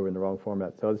copied it over in the wrong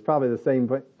format. So it's probably the same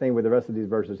thing with the rest of these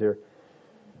verses here.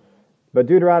 But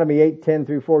Deuteronomy 8:10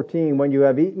 through 14, when you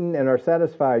have eaten and are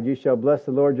satisfied, you shall bless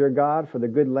the Lord your God for the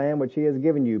good land which he has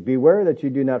given you. Beware that you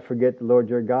do not forget the Lord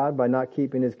your God by not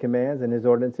keeping his commands and his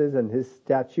ordinances and his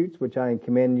statutes, which I am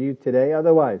commanding you today.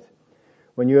 Otherwise,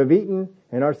 when you have eaten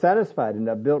and are satisfied and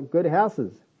have built good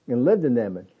houses and lived in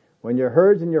them, and when your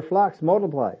herds and your flocks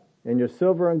multiply, and your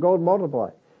silver and gold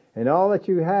multiply, and all that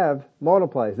you have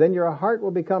multiplies, then your heart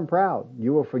will become proud.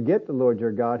 You will forget the Lord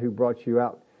your God who brought you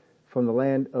out from the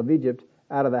land of Egypt,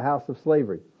 out of the house of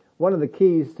slavery. One of the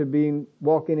keys to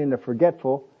walking in a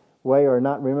forgetful way or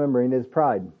not remembering is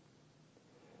pride.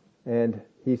 And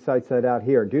he cites that out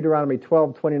here. Deuteronomy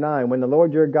 12:29, when the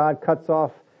Lord your God cuts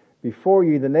off before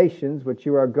you the nations which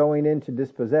you are going in to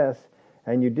dispossess,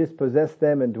 and you dispossess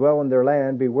them and dwell in their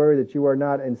land, beware that you are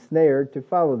not ensnared to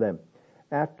follow them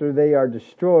after they are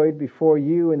destroyed before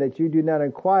you, and that you do not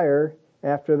inquire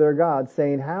after their gods,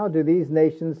 saying, how do these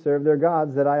nations serve their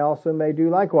gods, that I also may do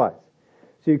likewise?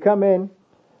 So you come in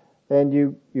and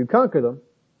you conquer them,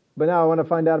 but now I want to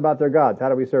find out about their gods. How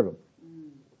do we serve them?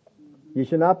 You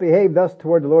shall not behave thus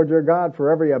toward the Lord your God, for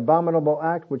every abominable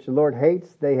act which the Lord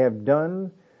hates they have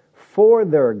done for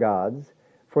their gods,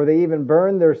 for they even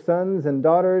burn their sons and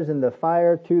daughters in the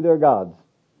fire to their gods.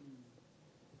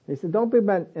 He said, don't be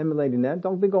emulating that.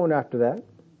 Don't be going after that.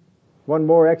 One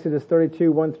more, Exodus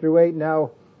 32:1 through 8.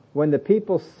 Now, when the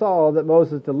people saw that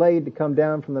Moses delayed to come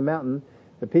down from the mountain,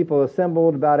 the people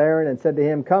assembled about Aaron and said to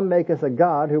him, come make us a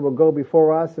god who will go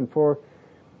before us, and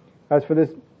as for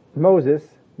this Moses,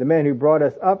 the man who brought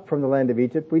us up from the land of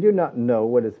Egypt, we do not know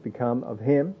what has become of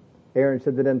him. Aaron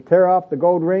said to them, tear off the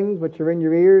gold rings which are in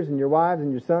your ears, and your wives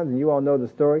and your sons, and you all know the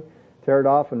story. Tear it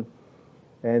off, and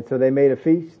so they made a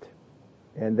feast,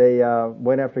 and they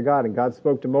went after God. And God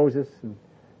spoke to Moses and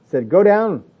said, go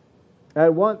down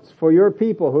at once, for your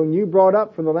people whom you brought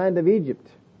up from the land of Egypt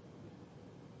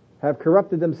have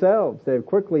corrupted themselves. They have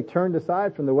quickly turned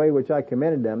aside from the way which I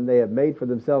commanded them. They have made for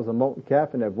themselves a molten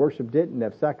calf and have worshipped it and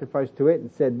have sacrificed to it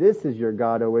and said, this is your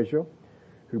God, O Israel,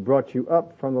 who brought you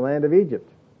up from the land of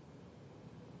Egypt.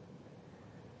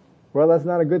 Well, that's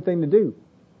not a good thing to do.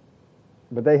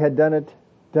 But they had done it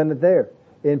there.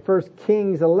 In 1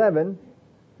 Kings 11,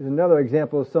 there's another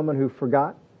example of someone who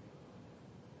forgot.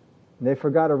 And they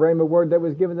forgot a rhema word that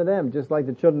was given to them, just like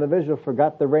the children of Israel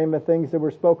forgot the rhema things that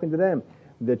were spoken to them.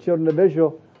 The children of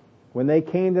Israel, when they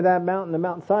came to that mountain, the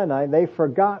Mount Sinai, they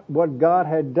forgot what God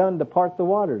had done to part the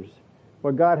waters,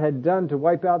 what God had done to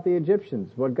wipe out the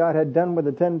Egyptians, what God had done with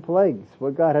the 10 plagues,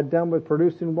 what God had done with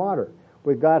producing water,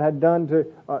 what God had done to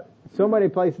so many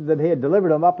places that he had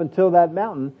delivered them up until that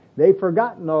mountain. They've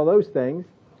forgotten all those things.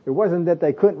 It wasn't that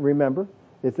they couldn't remember,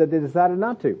 it's that they decided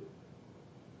not to.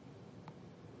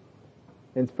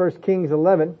 In 1 Kings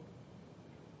 11,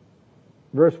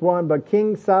 verse 1, but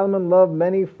King Solomon loved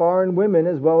many foreign women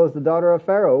as well as the daughter of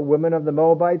Pharaoh, women of the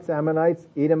Moabites, Ammonites,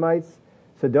 Edomites,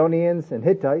 Sidonians, and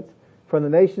Hittites, from the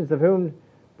nations of whom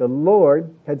the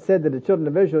Lord had said to the children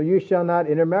of Israel, you shall not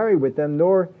intermarry with them,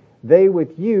 nor they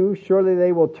with you. Surely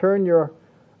they will turn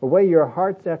away your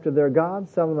hearts after their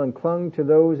gods. Solomon clung to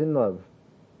those in love.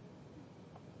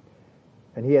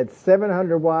 And he had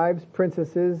 700 wives,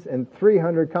 princesses, and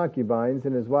 300 concubines,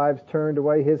 and his wives turned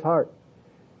away his heart.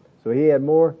 So he had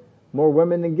more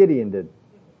women than Gideon did.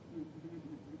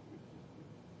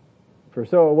 For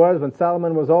so it was when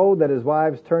Solomon was old that his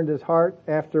wives turned his heart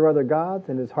after other gods,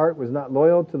 and his heart was not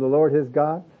loyal to the Lord his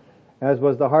God, as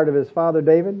was the heart of his father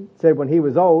David. It said when he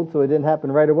was old, so it didn't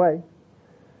happen right away.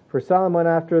 For Solomon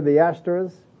after the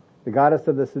Ashtoreths, the goddess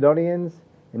of the Sidonians,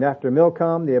 and after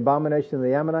Milcom, the abomination of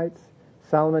the Ammonites,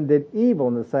 Solomon did evil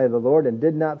in the sight of the Lord and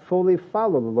did not fully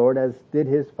follow the Lord as did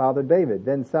his father David.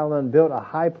 Then Solomon built a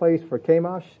high place for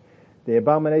Chemosh, the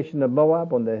abomination of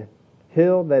Moab, on the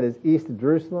hill that is east of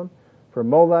Jerusalem, for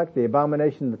Moloch, the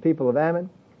abomination of the people of Ammon.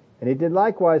 And he did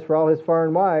likewise for all his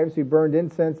foreign wives who burned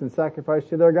incense and sacrificed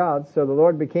to their gods. So the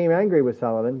Lord became angry with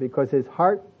Solomon because his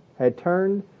heart had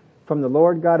turned from the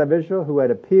Lord God of Israel, who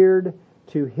had appeared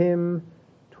to him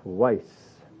twice.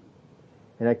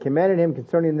 And I commanded him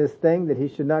concerning this thing that he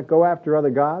should not go after other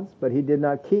gods, but he did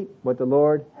not keep what the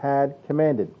Lord had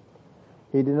commanded.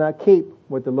 He did not keep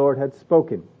what the Lord had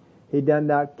spoken. He did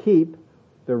not keep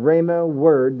the Rhema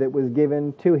word that was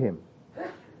given to him.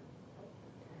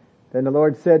 Then the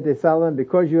Lord said to Solomon,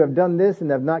 because you have done this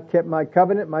and have not kept my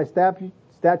covenant, my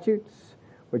statutes,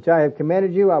 which I have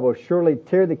commanded you, I will surely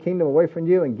tear the kingdom away from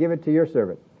you and give it to your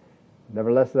servant.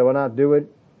 Nevertheless, I will not do it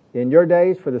in your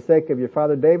days. For the sake of your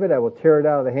father David, I will tear it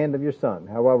out of the hand of your son.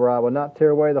 However, I will not tear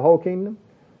away the whole kingdom.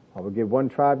 I will give one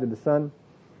tribe to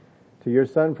your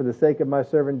son, for the sake of my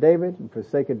servant David, and for the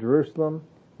sake of Jerusalem,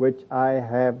 which I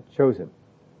have chosen.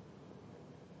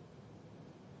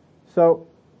 So,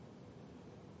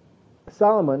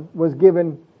 Solomon was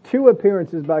given 2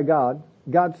 appearances by God.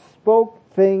 God spoke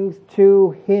things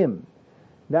to him.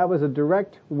 That was a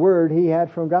direct word he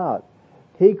had from God.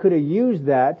 He could have used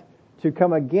that to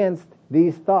come against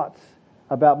these thoughts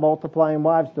about multiplying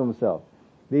wives to himself.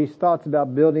 These thoughts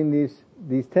about building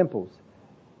these temples.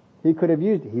 He could have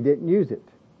used it. He didn't use it.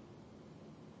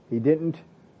 He didn't.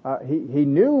 He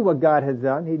knew what God had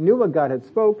done. He knew what God had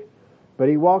spoke, but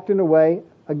he walked in a way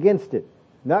against it.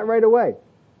 Not right away.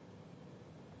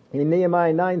 In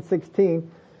Nehemiah 9:16,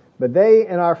 but they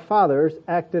and our fathers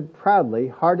acted proudly,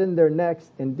 hardened their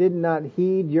necks, and did not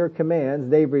heed your commands.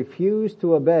 They refused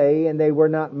to obey, and they were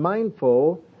not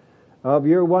mindful of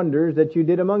your wonders that you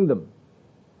did among them.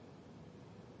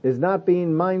 Is not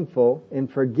being mindful and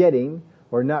forgetting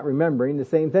or not remembering the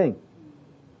same thing?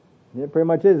 It pretty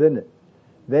much is, isn't it?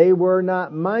 They were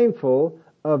not mindful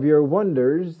of your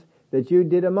wonders that you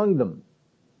did among them.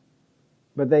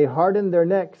 But they hardened their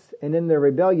necks, and in their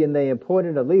rebellion they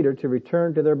appointed a leader to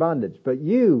return to their bondage. But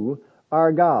you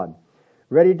are God,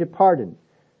 ready to pardon,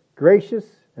 gracious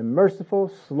and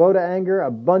merciful, slow to anger,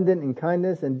 abundant in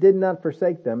kindness, and did not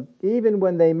forsake them, even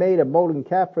when they made a molten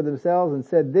calf for themselves and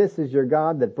said, this is your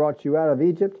God that brought you out of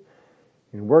Egypt,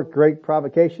 and worked great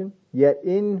provocation. Yet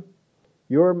in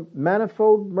your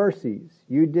manifold mercies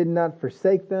you did not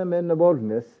forsake them in the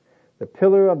wilderness. The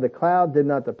pillar of the cloud did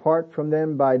not depart from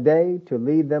them by day to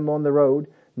lead them on the road,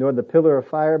 nor the pillar of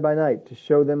fire by night to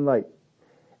show them light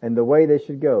and the way they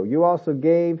should go. You also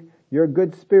gave your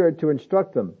good spirit to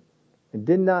instruct them, and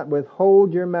did not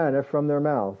withhold your manna from their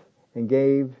mouth, and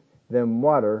gave them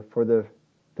water for the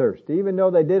thirst. Even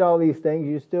though they did all these things,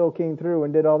 you still came through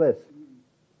and did all this.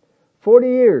 40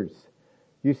 years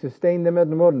you sustained them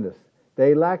in the wilderness.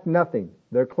 They lacked nothing.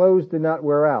 Their clothes did not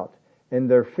wear out, and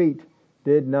their feet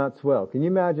did not swell. Can you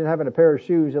imagine having a pair of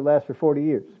shoes that last for 40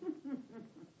 years?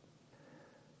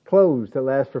 Clothes that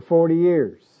last for 40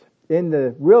 years in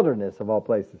the wilderness of all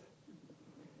places.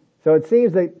 So it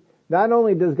seems that not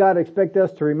only does God expect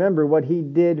us to remember what He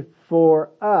did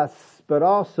for us, but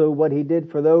also what He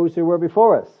did for those who were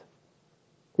before us.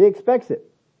 He expects it.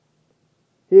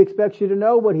 He expects you to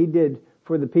know what He did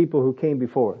for the people who came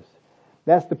before us.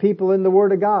 That's the people in the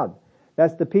Word of God.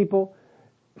 That's the people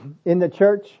in the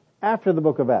church after the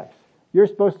book of Acts. You're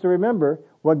supposed to remember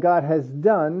what God has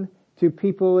done to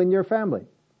people in your family.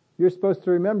 You're supposed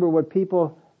to remember what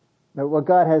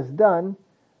God has done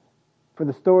for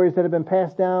the stories that have been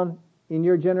passed down in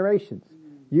your generations.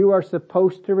 You are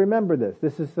supposed to remember this.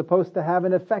 This is supposed to have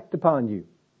an effect upon you.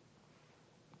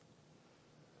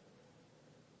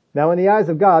 Now, in the eyes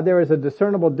of God, there is a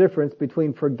discernible difference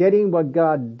between forgetting what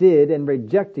God did and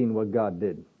rejecting what God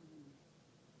did.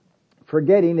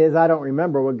 Forgetting is, I don't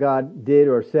remember what God did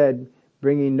or said,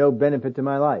 bringing no benefit to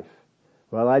my life.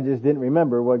 Well, I just didn't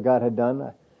remember what God had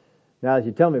done. Now, as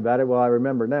you tell me about it, well, I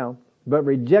remember now. But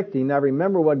rejecting, I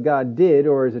remember what God did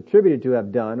or is attributed to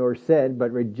have done or said,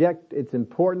 but reject its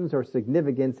importance or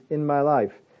significance in my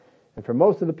life. And for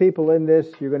most of the people in this,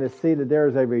 you're going to see that there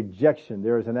is a rejection.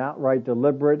 There is an outright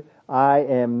deliberate, I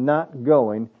am not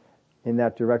going in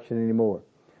that direction anymore.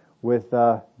 With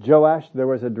Joash, there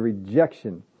was a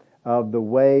rejection of the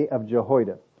way of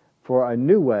Jehoiada for a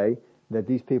new way that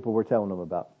these people were telling them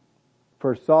about.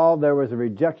 For Saul, there was a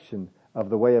rejection of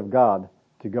the way of God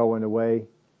to go in a way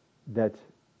that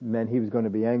meant he was going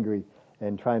to be angry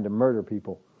and trying to murder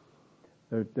people.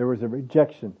 There was a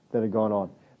rejection that had gone on.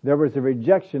 There was a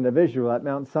rejection of Israel at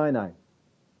Mount Sinai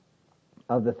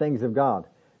of the things of God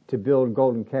to build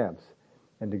golden calves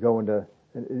and to go into...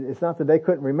 It's not that they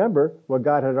couldn't remember what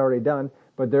God had already done,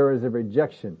 but there was a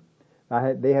rejection.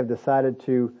 They have decided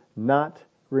to not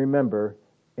remember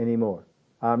anymore.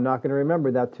 I'm not going to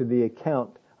remember that to the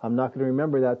account. I'm not going to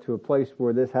remember that to a place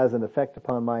where this has an effect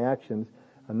upon my actions.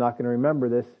 I'm not going to remember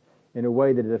this in a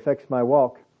way that it affects my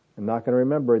walk. I'm not going to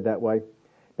remember it that way.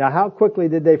 Now, how quickly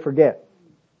did they forget?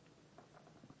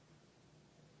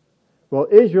 Well,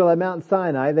 Israel at Mount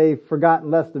Sinai, they forgot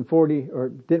in less than 40, or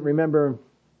didn't remember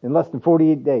in less than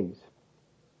 48 days.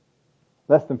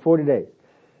 Less than 40 days.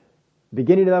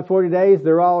 Beginning of that 40 days,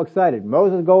 they're all excited.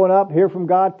 Moses going up, hear from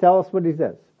God, tell us what he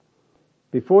says.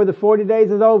 Before the 40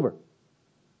 days is over,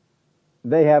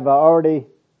 they have already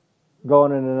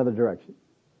going in another direction.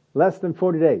 Less than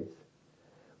 40 days.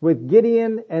 With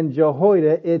Gideon and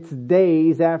Jehoiada, it's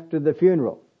days after the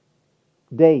funeral.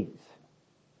 Days.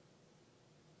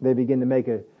 They begin to make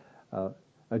a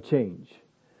change.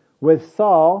 With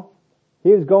Saul,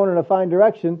 he was going in a fine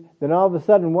direction, then all of a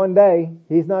sudden one day,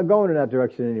 he's not going in that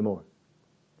direction anymore.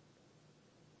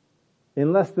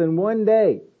 In less than one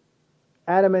day,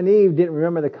 Adam and Eve didn't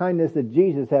remember the kindness that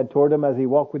Jesus had toward them as he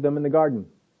walked with them in the garden.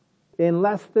 In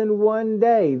less than one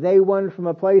day, they went from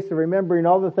a place of remembering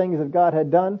all the things that God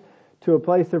had done to a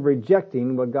place of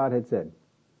rejecting what God had said.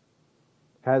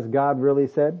 Has God really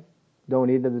said,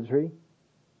 don't eat of the tree?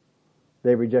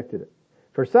 They rejected it.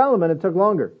 For Solomon, it took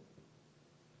longer.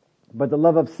 But the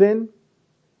love of sin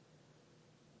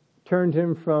turned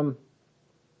him from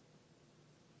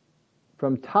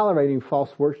tolerating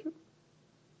false worship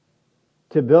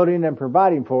to building and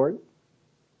providing for it,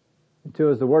 to,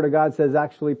 as the Word of God says,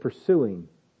 actually pursuing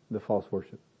the false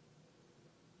worship.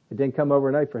 It didn't come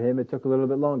overnight for him. It took a little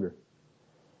bit longer.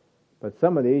 But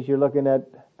some of these, you're looking at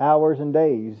hours and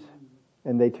days,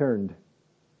 and they turned.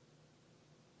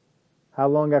 How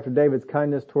long after David's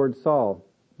kindness towards Saul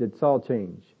did Saul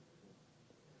change?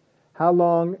 How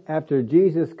long after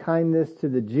Jesus' kindness to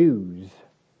the Jews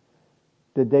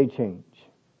did they change?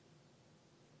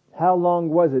 How long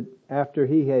was it after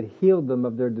he had healed them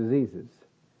of their diseases?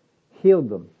 Healed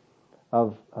them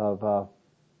of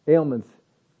ailments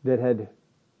that had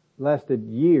lasted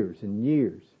years and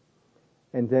years,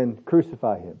 and then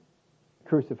crucify him.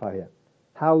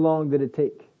 How long did it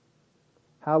take?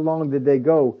 How long did they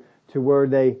go to where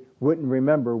they wouldn't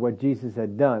remember what Jesus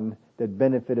had done that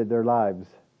benefited their lives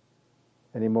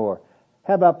anymore?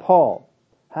 How about Paul?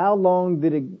 How long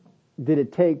did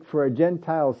it take for a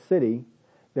Gentile city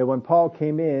that when Paul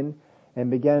came in and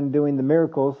began doing the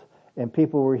miracles and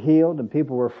people were healed and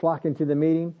people were flocking to the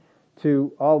meeting,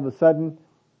 to all of a sudden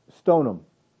stone them,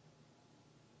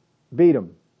 beat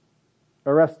them,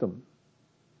 arrest them?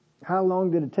 How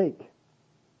long did it take?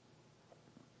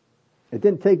 It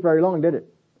didn't take very long, did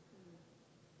it?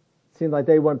 It seemed like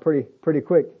they went pretty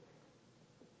quick.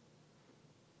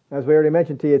 As we already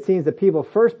mentioned to you, it seems that people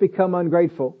first become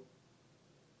ungrateful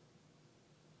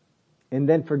and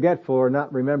then forgetful or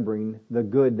not remembering the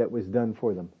good that was done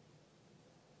for them.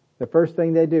 The first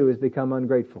thing they do is become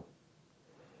ungrateful.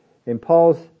 In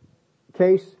Paul's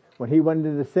case, when he went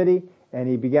into the city and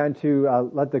he began to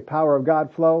let the power of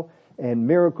God flow and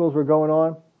miracles were going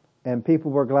on and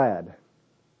people were glad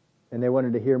and they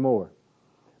wanted to hear more.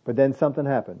 But then something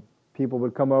happened. People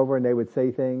would come over and they would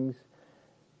say things.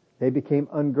 They became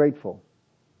ungrateful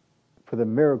for the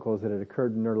miracles that had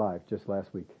occurred in their life just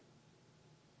last week.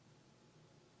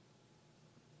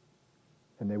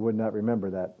 And they would not remember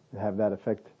that and have that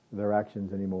affect their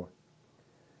actions anymore.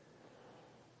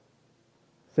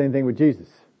 Same thing with Jesus.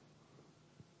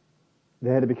 They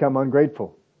had to become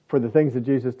ungrateful for the things that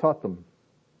Jesus taught them.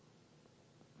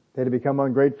 They had to become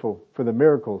ungrateful for the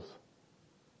miracles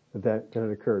that had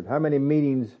occurred. How many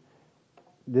meetings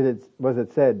was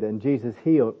it said that Jesus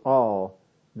healed all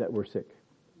that were sick?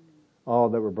 All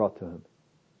that were brought to him.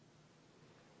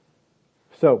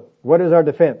 So, what is our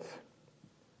defense?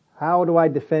 How do I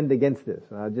defend against this?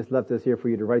 I just left this here for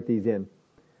you to write these in.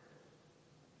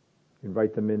 You can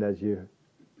write them in as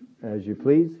you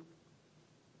please.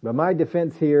 But my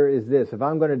defense here is this. If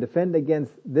I'm going to defend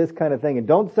against this kind of thing, and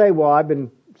don't say, well, I've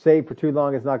been saved for too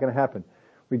long, it's not going to happen.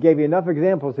 We gave you enough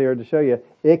examples here to show you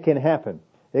it can happen.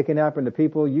 It can happen to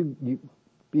people. You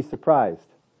be surprised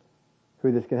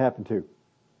who this can happen to.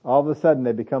 All of a sudden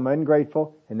they become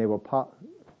ungrateful and they will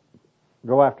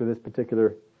go after this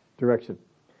particular direction.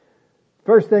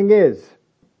 First thing is,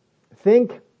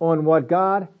 think on what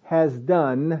God has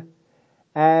done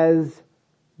as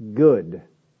good.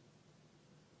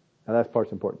 Now that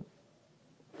part's important.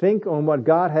 Think on what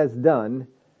God has done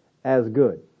as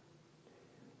good.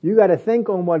 You got to think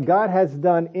on what God has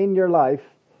done in your life,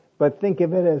 but think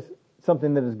of it as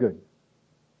something that is good.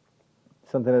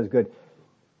 Something that is good.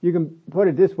 You can put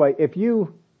it this way. If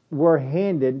you were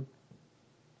handed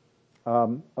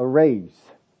a raise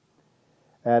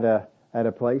at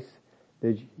a place,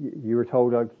 that you were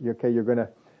told, okay, we're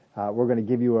going to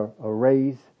give you a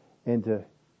raise into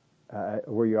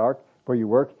where you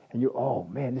work, and oh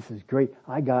man, this is great.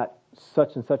 I got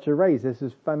such and such a raise. This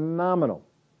is phenomenal.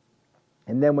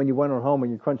 And then when you went on home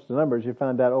and you crunched the numbers, you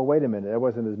found out, oh wait a minute, that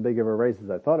wasn't as big of a raise as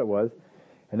I thought it was.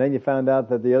 And then you found out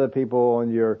that the other people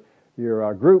on your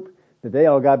group, that they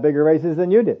all got bigger raises than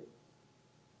you did.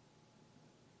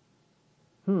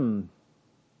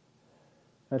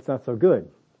 That's not so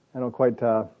good. I don't quite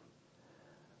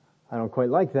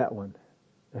like that one.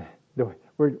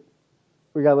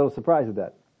 We got a little surprised at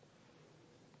that.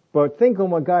 But think on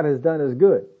what God has done as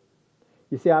good.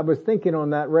 You see, I was thinking on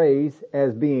that raise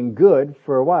as being good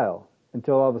for a while,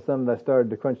 until all of a sudden I started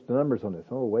to crunch the numbers on this.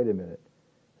 Oh, wait a minute.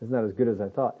 It's not as good as I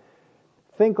thought.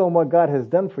 Think on what God has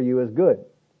done for you as good.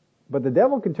 But the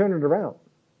devil can turn it around.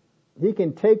 He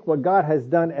can take what God has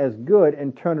done as good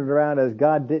and turn it around as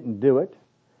God didn't do it.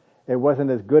 It wasn't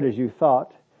as good as you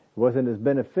thought. It wasn't as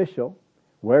beneficial.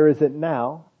 Where is it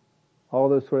now? All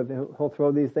those sort of things. He'll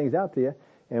throw these things out to you.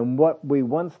 And what we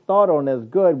once thought on as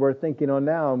good, we're thinking on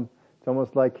now, it's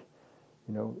almost like,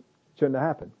 shouldn't have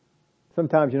happened.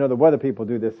 Sometimes, the weather people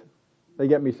do this. They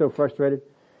get me so frustrated.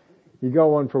 You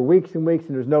go on for weeks and weeks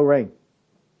and there's no rain.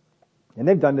 And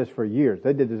they've done this for years.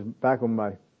 They did this back when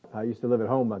I used to live at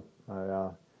home,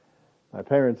 my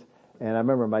parents, and I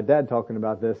remember my dad talking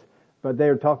about this, but they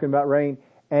were talking about rain,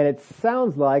 and it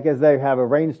sounds like as they have a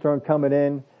rainstorm coming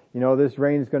in, this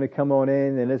rain's going to come on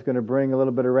in and it's going to bring a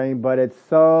little bit of rain, but it's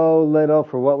so little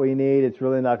for what we need, it's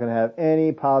really not going to have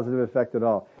any positive effect at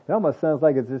all. It almost sounds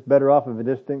like it's just better off if it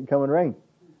just didn't come and rain.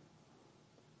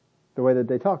 The way that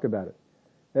they talk about it.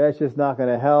 It's just not going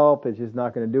to help, it's just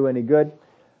not going to do any good.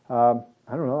 I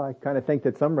don't know, I kind of think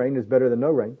that some rain is better than no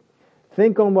rain.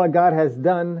 Think on what God has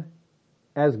done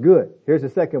as good. Here's the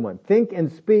second one. Think and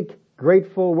speak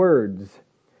grateful words,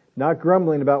 not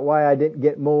grumbling about why I didn't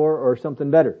get more or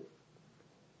something better.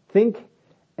 Think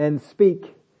and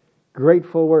speak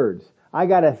grateful words. I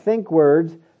got to think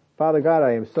words. Father God,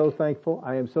 I am so thankful.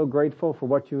 I am so grateful for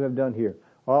what you have done here.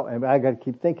 Well, and I got to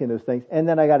keep thinking those things, and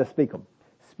then I got to speak them.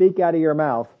 Speak out of your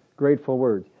mouth grateful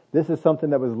words. This is something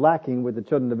that was lacking with the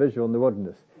children of Israel in the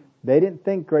wilderness. They didn't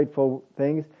think grateful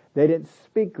things. They didn't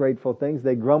speak grateful things.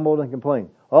 They grumbled and complained.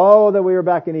 Oh, that we were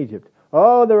back in Egypt.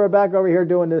 Oh, that we're back over here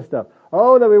doing this stuff.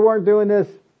 Oh, that we weren't doing this.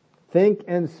 Think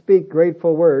and speak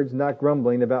grateful words, not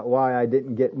grumbling about why I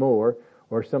didn't get more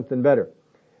or something better.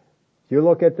 You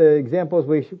look at the examples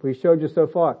we showed you so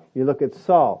far. You look at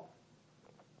Saul.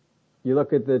 You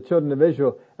look at the children of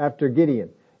Israel after Gideon.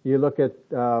 You look at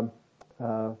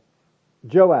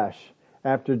Joash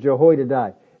after Jehoiada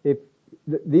died.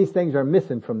 These things are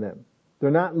missing from them. They're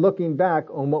not looking back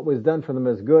on what was done for them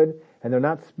as good, and they're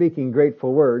not speaking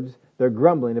grateful words. They're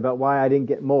grumbling about why I didn't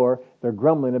get more. They're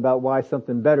grumbling about why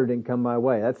something better didn't come my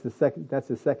way. That's the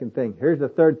second thing. Here's the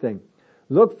third thing.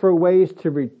 Look for ways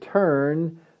to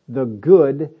return the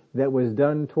good that was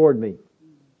done toward me.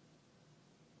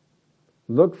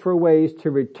 Look for ways to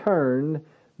return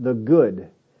the good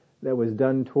that was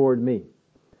done toward me.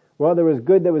 Well, there was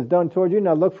good that was done toward you.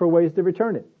 Now look for ways to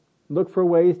return it. Look for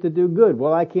ways to do good.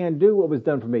 Well, I can't do what was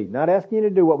done for me. Not asking you to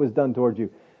do what was done towards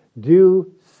you.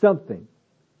 Do something.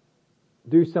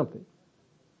 Do something.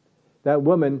 That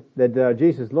woman that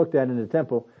Jesus looked at in the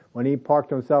temple when he parked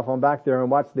himself on back there and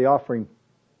watched the offering,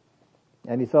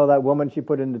 and he saw that woman, she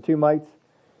put in the 2 mites,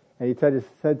 and he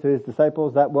said to his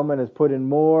disciples, that woman has put in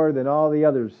more than all the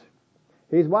others.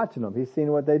 He's watching them. He's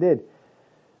seeing what they did.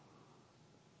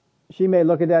 She may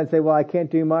look at that and say, well, I can't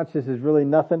do much. This is really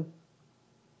nothing.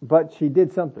 But she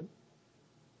did something.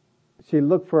 She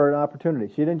looked for an opportunity.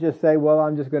 She didn't just say, well,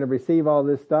 I'm just going to receive all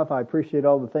this stuff. I appreciate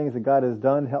all the things that God has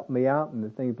done, helped me out, and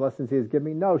the blessings He has given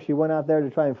me. No, she went out there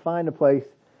to try and find a place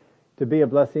to be a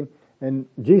blessing. And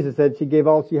Jesus said she gave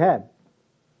all she had.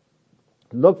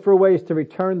 Look for ways to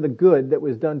return the good that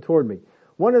was done toward me.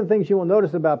 One of the things you will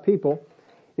notice about people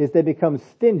is they become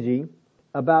stingy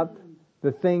about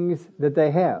the things that they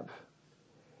have.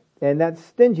 And that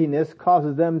stinginess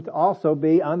causes them to also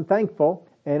be unthankful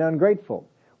and ungrateful,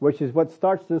 which is what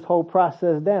starts this whole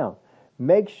process down.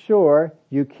 Make sure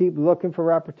you keep looking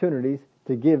for opportunities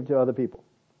to give to other people.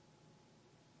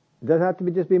 It doesn't have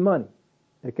to just be money.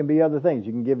 It can be other things.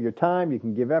 You can give your time, you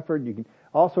can give effort, you can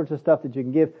all sorts of stuff that you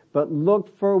can give, but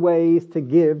look for ways to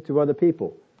give to other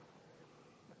people.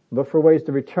 Look for ways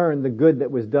to return the good that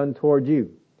was done toward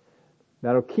you.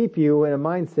 That'll keep you in a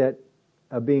mindset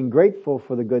of being grateful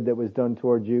for the good that was done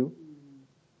toward you.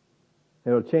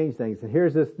 It'll change things. And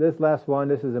here's this last one.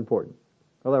 This is important.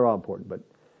 Well, they're all important, but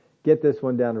get this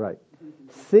one down right.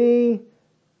 See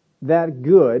that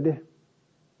good,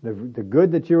 the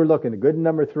good that you were looking, the good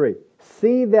number 3.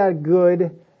 See that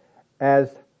good as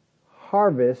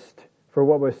harvest for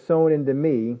what was sown into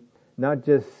me, not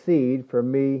just seed for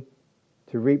me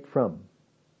to reap from.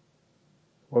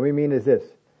 What we mean is this.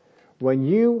 When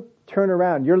you turn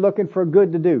around, you're looking for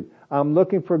good to do. I'm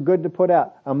looking for good to put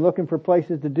out. I'm looking for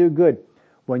places to do good.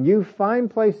 When you find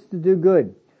places to do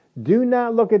good, do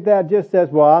not look at that just as,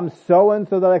 well, I'm sowing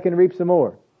so that I can reap some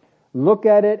more. Look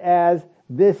at it as,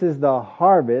 this is the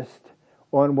harvest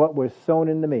on what was sown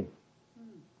into me.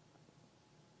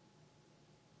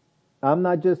 I'm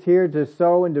not just here to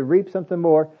sow and to reap something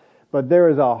more, but there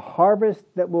is a harvest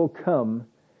that will come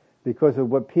because of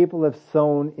what people have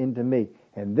sown into me.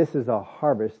 And this is a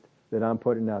harvest that I'm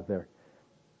putting out there.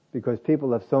 Because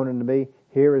people have sown into me,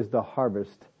 here is the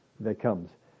harvest that comes.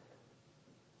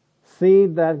 See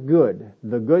that good,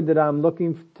 the good that I'm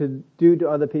looking to do to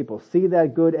other people. See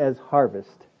that good as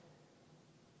harvest,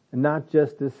 not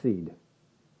just as seed.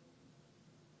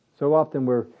 So often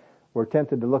we're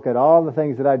tempted to look at all the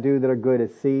things that I do that are good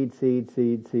as seed.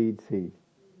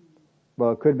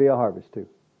 Well, it could be a harvest too.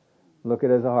 Look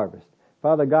at it as a harvest.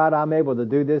 Father God, I'm able to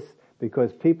do this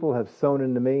because people have sown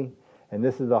into me, and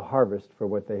this is a harvest for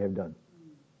what they have done.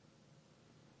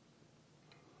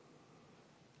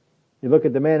 You look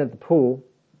at the man at the pool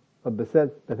of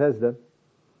Bethesda,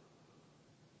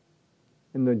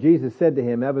 and then Jesus said to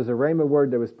him, that was a rhema word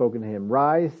that was spoken to him,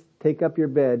 rise, take up your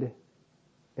bed,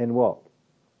 and walk.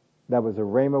 That was a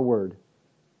rhema word.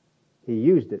 He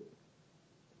used it.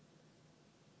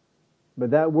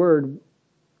 But that word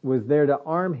was there to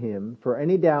arm him for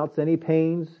any doubts, any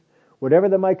pains, whatever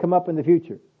that might come up in the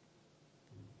future.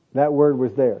 That word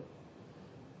was there.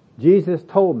 Jesus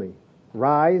told me,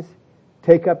 rise,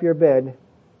 take up your bed,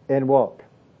 and walk.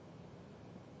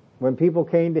 When people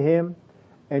came to him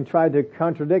and tried to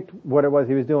contradict what it was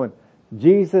he was doing,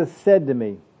 Jesus said to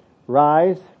me,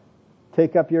 rise,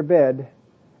 take up your bed,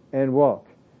 and walk.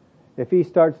 If he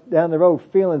starts down the road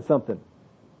feeling something,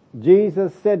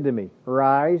 Jesus said to me,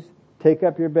 rise, take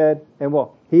up your bed, and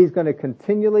walk. He's going to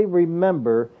continually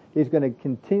remember, he's going to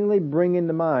continually bring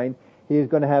into mind, he's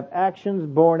going to have actions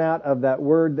born out of that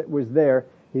word that was there.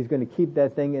 He's going to keep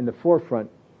that thing in the forefront.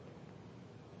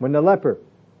 When the leper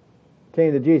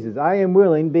came to Jesus, I am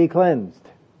willing, be cleansed.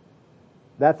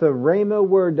 That's a rhema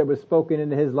word that was spoken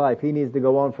into his life. He needs to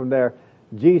go on from there.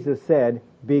 Jesus said,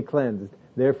 be cleansed.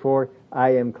 Therefore,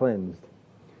 I am cleansed.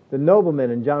 The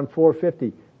nobleman in John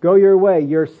 4:50, go your way,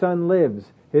 your son lives.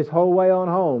 His whole way on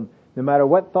home, no matter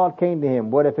what thought came to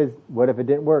him. What if it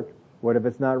didn't work? What if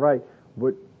it's not right?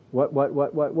 What?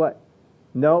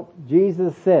 Nope.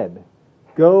 Jesus said,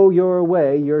 go your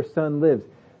way, your son lives.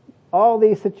 All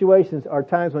these situations are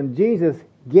times when Jesus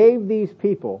gave these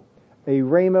people a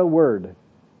rhema word.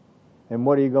 And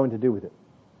what are you going to do with it?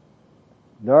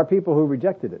 There are people who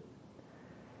rejected it.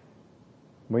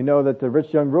 We know that the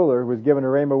rich young ruler was given a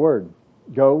rhema word.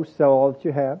 Go, sell all that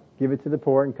you have, give it to the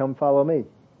poor, and come follow me.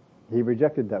 He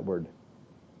rejected that word.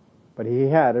 But he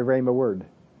had a rhema word.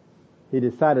 He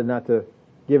decided not to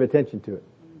give attention to it.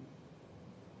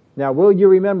 Now, will you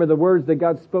remember the words that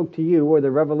God spoke to you, or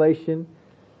the revelation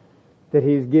that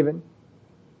He's given,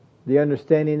 the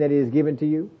understanding that He has given to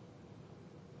you?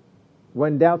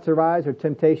 When doubts arise or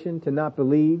temptation to not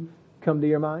believe come to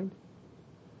your mind,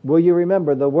 will you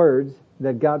remember the words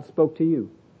that God spoke to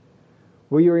you?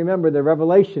 Will you remember the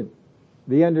revelation,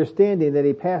 the understanding that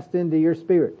He passed into your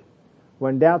spirit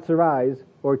when doubts arise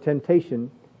or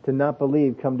temptation to not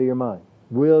believe come to your mind?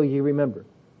 Will you remember?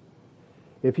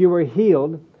 If you were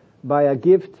healed by a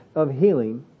gift of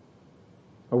healing,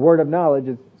 a word of knowledge,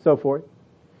 and so forth,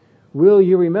 will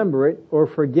you remember it or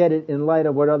forget it in light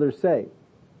of what others say?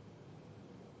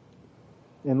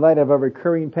 In light of a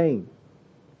recurring pain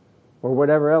or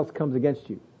whatever else comes against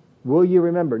you? Will you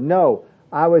remember? No,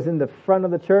 I was in the front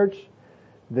of the church.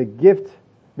 The gift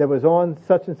that was on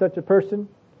such and such a person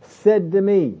said to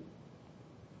me.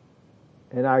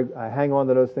 And I hang on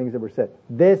to those things that were said.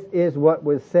 This is what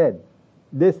was said.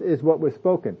 This is what was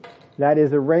spoken. That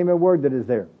is a rhema word that is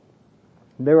there.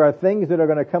 There are things that are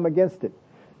going to come against it.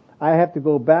 I have to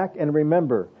go back and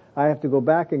remember. I have to go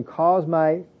back and cause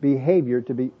my behavior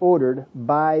to be ordered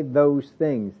by those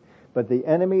things. But the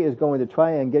enemy is going to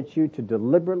try and get you to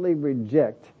deliberately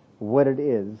reject what it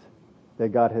is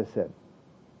that God has said.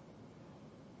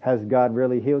 Has God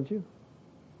really healed you?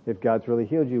 If God's really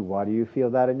healed you, why do you feel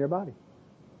that in your body?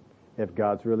 If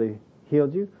God's really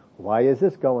healed you, why is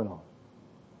this going on?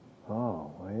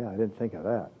 Oh, well, yeah, I didn't think of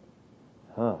that.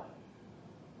 Huh.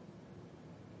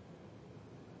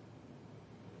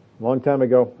 A long time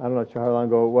ago, I'm not sure how long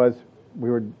ago it was, we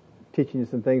were teaching you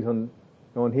some things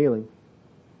on healing.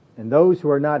 And those who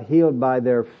are not healed by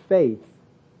their faith,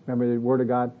 remember the Word of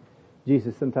God?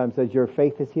 Jesus sometimes says, your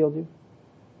faith has healed you.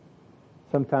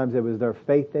 Sometimes it was their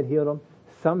faith that healed them.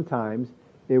 Sometimes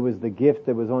it was the gift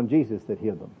that was on Jesus that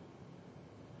healed them.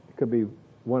 It could be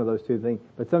one of those two things.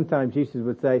 But sometimes Jesus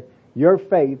would say, your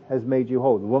faith has made you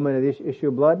whole. The woman at issue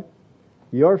of blood,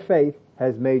 your faith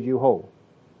has made you whole.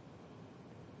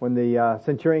 When the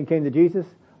centurion came to Jesus,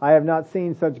 I have not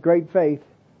seen such great faith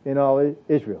in all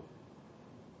Israel.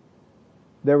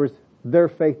 There was their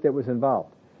faith that was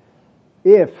involved.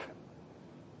 If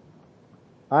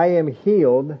I am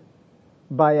healed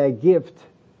by a gift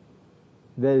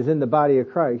that is in the body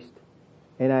of Christ,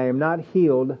 and I am not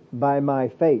healed by my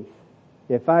faith.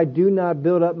 If I do not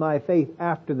build up my faith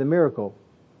after the miracle,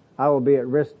 I will be at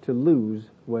risk to lose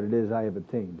what it is I have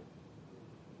obtained.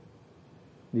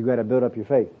 You've got to build up your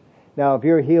faith. Now, if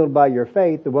you're healed by your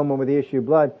faith, the woman with the issue of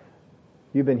blood,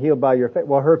 you've been healed by your faith.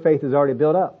 Well, her faith is already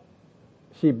built up.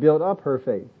 She built up her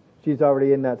faith. She's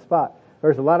already in that spot.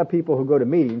 There's a lot of people who go to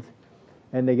meetings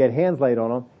and they get hands laid on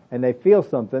them and they feel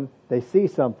something, they see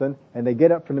something, and they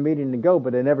get up from the meeting to go,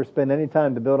 but they never spend any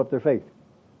time to build up their faith.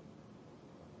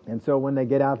 And so when they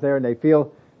get out there and they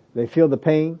feel the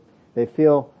pain, they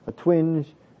feel a twinge,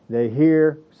 they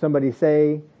hear somebody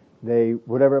say,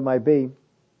 whatever it might be,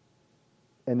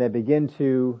 and they begin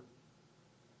to,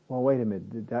 well, wait a minute,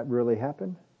 did that really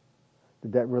happen?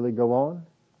 Did that really go on?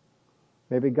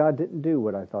 Maybe God didn't do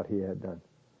what I thought He had done.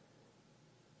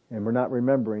 And we're not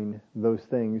remembering those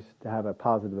things to have a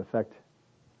positive effect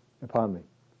upon me.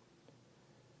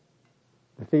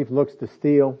 The thief looks to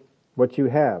steal what you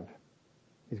have.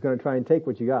 He's going to try and take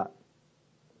what you got.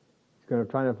 He's going to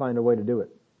try and find a way to do it.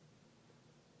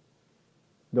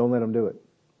 Don't let him do it.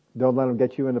 Don't let him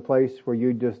get you in a place where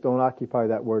you just don't occupy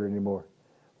that word anymore.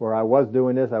 Where I was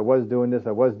doing this,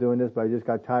 but I just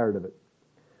got tired of it.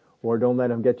 Or don't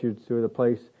let him get you to the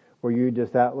place where you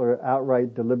just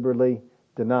outright deliberately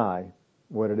deny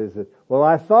what it is that, well,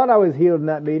 I thought I was healed in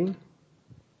that meeting.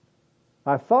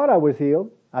 I thought I was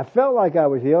healed. I felt like I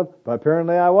was healed, but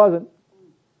apparently I wasn't.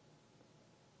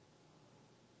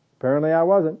 Apparently I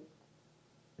wasn't.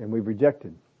 And we've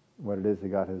rejected what it is that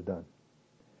God has done.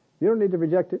 You don't need to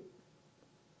reject it.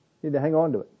 You need to hang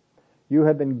on to it. You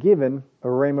have been given a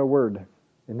rhema word,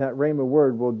 and that rhema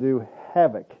word will do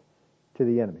havoc to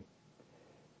the enemy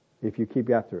if you keep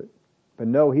after it. But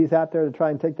no, he's out there to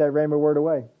try and take that rhema word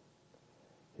away.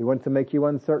 He wants to make you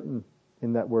uncertain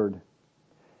in that word.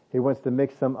 He wants to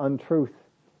mix some untruth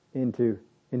into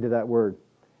that word.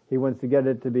 He wants to get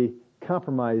it to be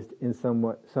compromised in some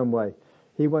way.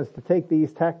 He wants to take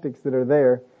these tactics that are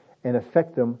there and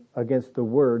affect them against the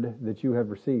word that you have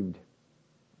received.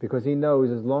 Because he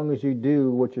knows as long as you do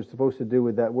what you're supposed to do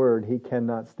with that word, he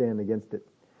cannot stand against it.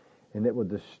 And it will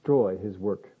destroy his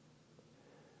work.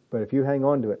 But if you hang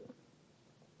on to it,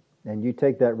 and you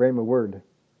take that rhema word,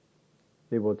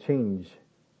 it will change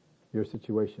your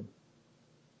situation.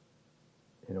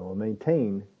 And it will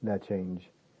maintain that change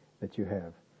that you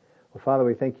have. Well, Father,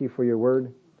 we thank you for your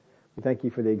word. We thank you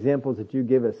for the examples that you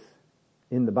give us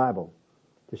in the Bible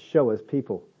to show us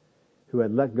people who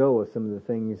had let go of some of the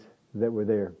things that were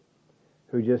there,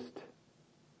 who just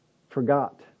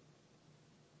forgot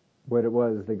what it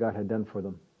was that God had done for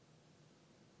them.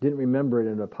 Didn't remember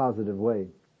it in a positive way.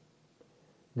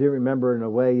 Didn't remember it in a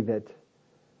way that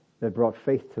brought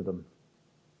faith to them.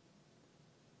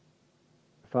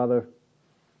 Father,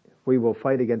 if we will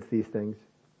fight against these things,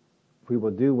 if we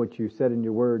will do what you said in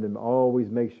your word and always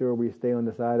make sure we stay on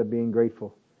the side of being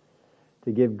grateful,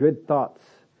 to give good thoughts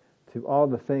to all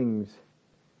the things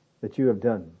that you have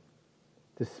done,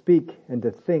 to speak and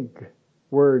to think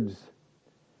words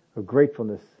of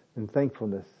gratefulness and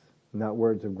thankfulness, not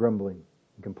words of grumbling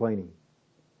and complaining.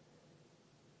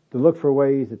 To look for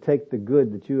ways to take the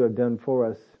good that you have done for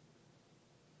us,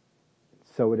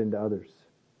 sow it into others,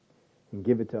 and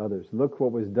give it to others. Look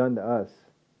what was done to us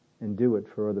and do it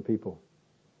for other people.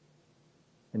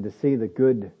 And to see the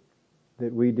good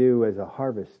that we do as a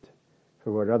harvest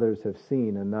for what others have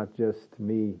seen and not just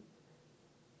me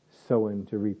sowing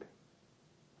to reap.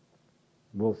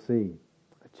 We'll see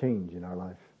a change in our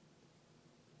life.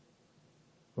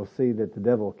 We'll see that the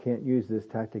devil can't use this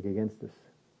tactic against us.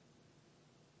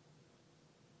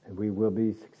 And we will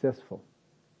be successful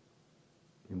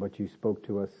in what you spoke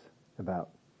to us about.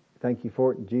 Thank you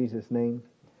for it in Jesus' name.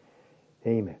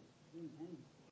 Amen.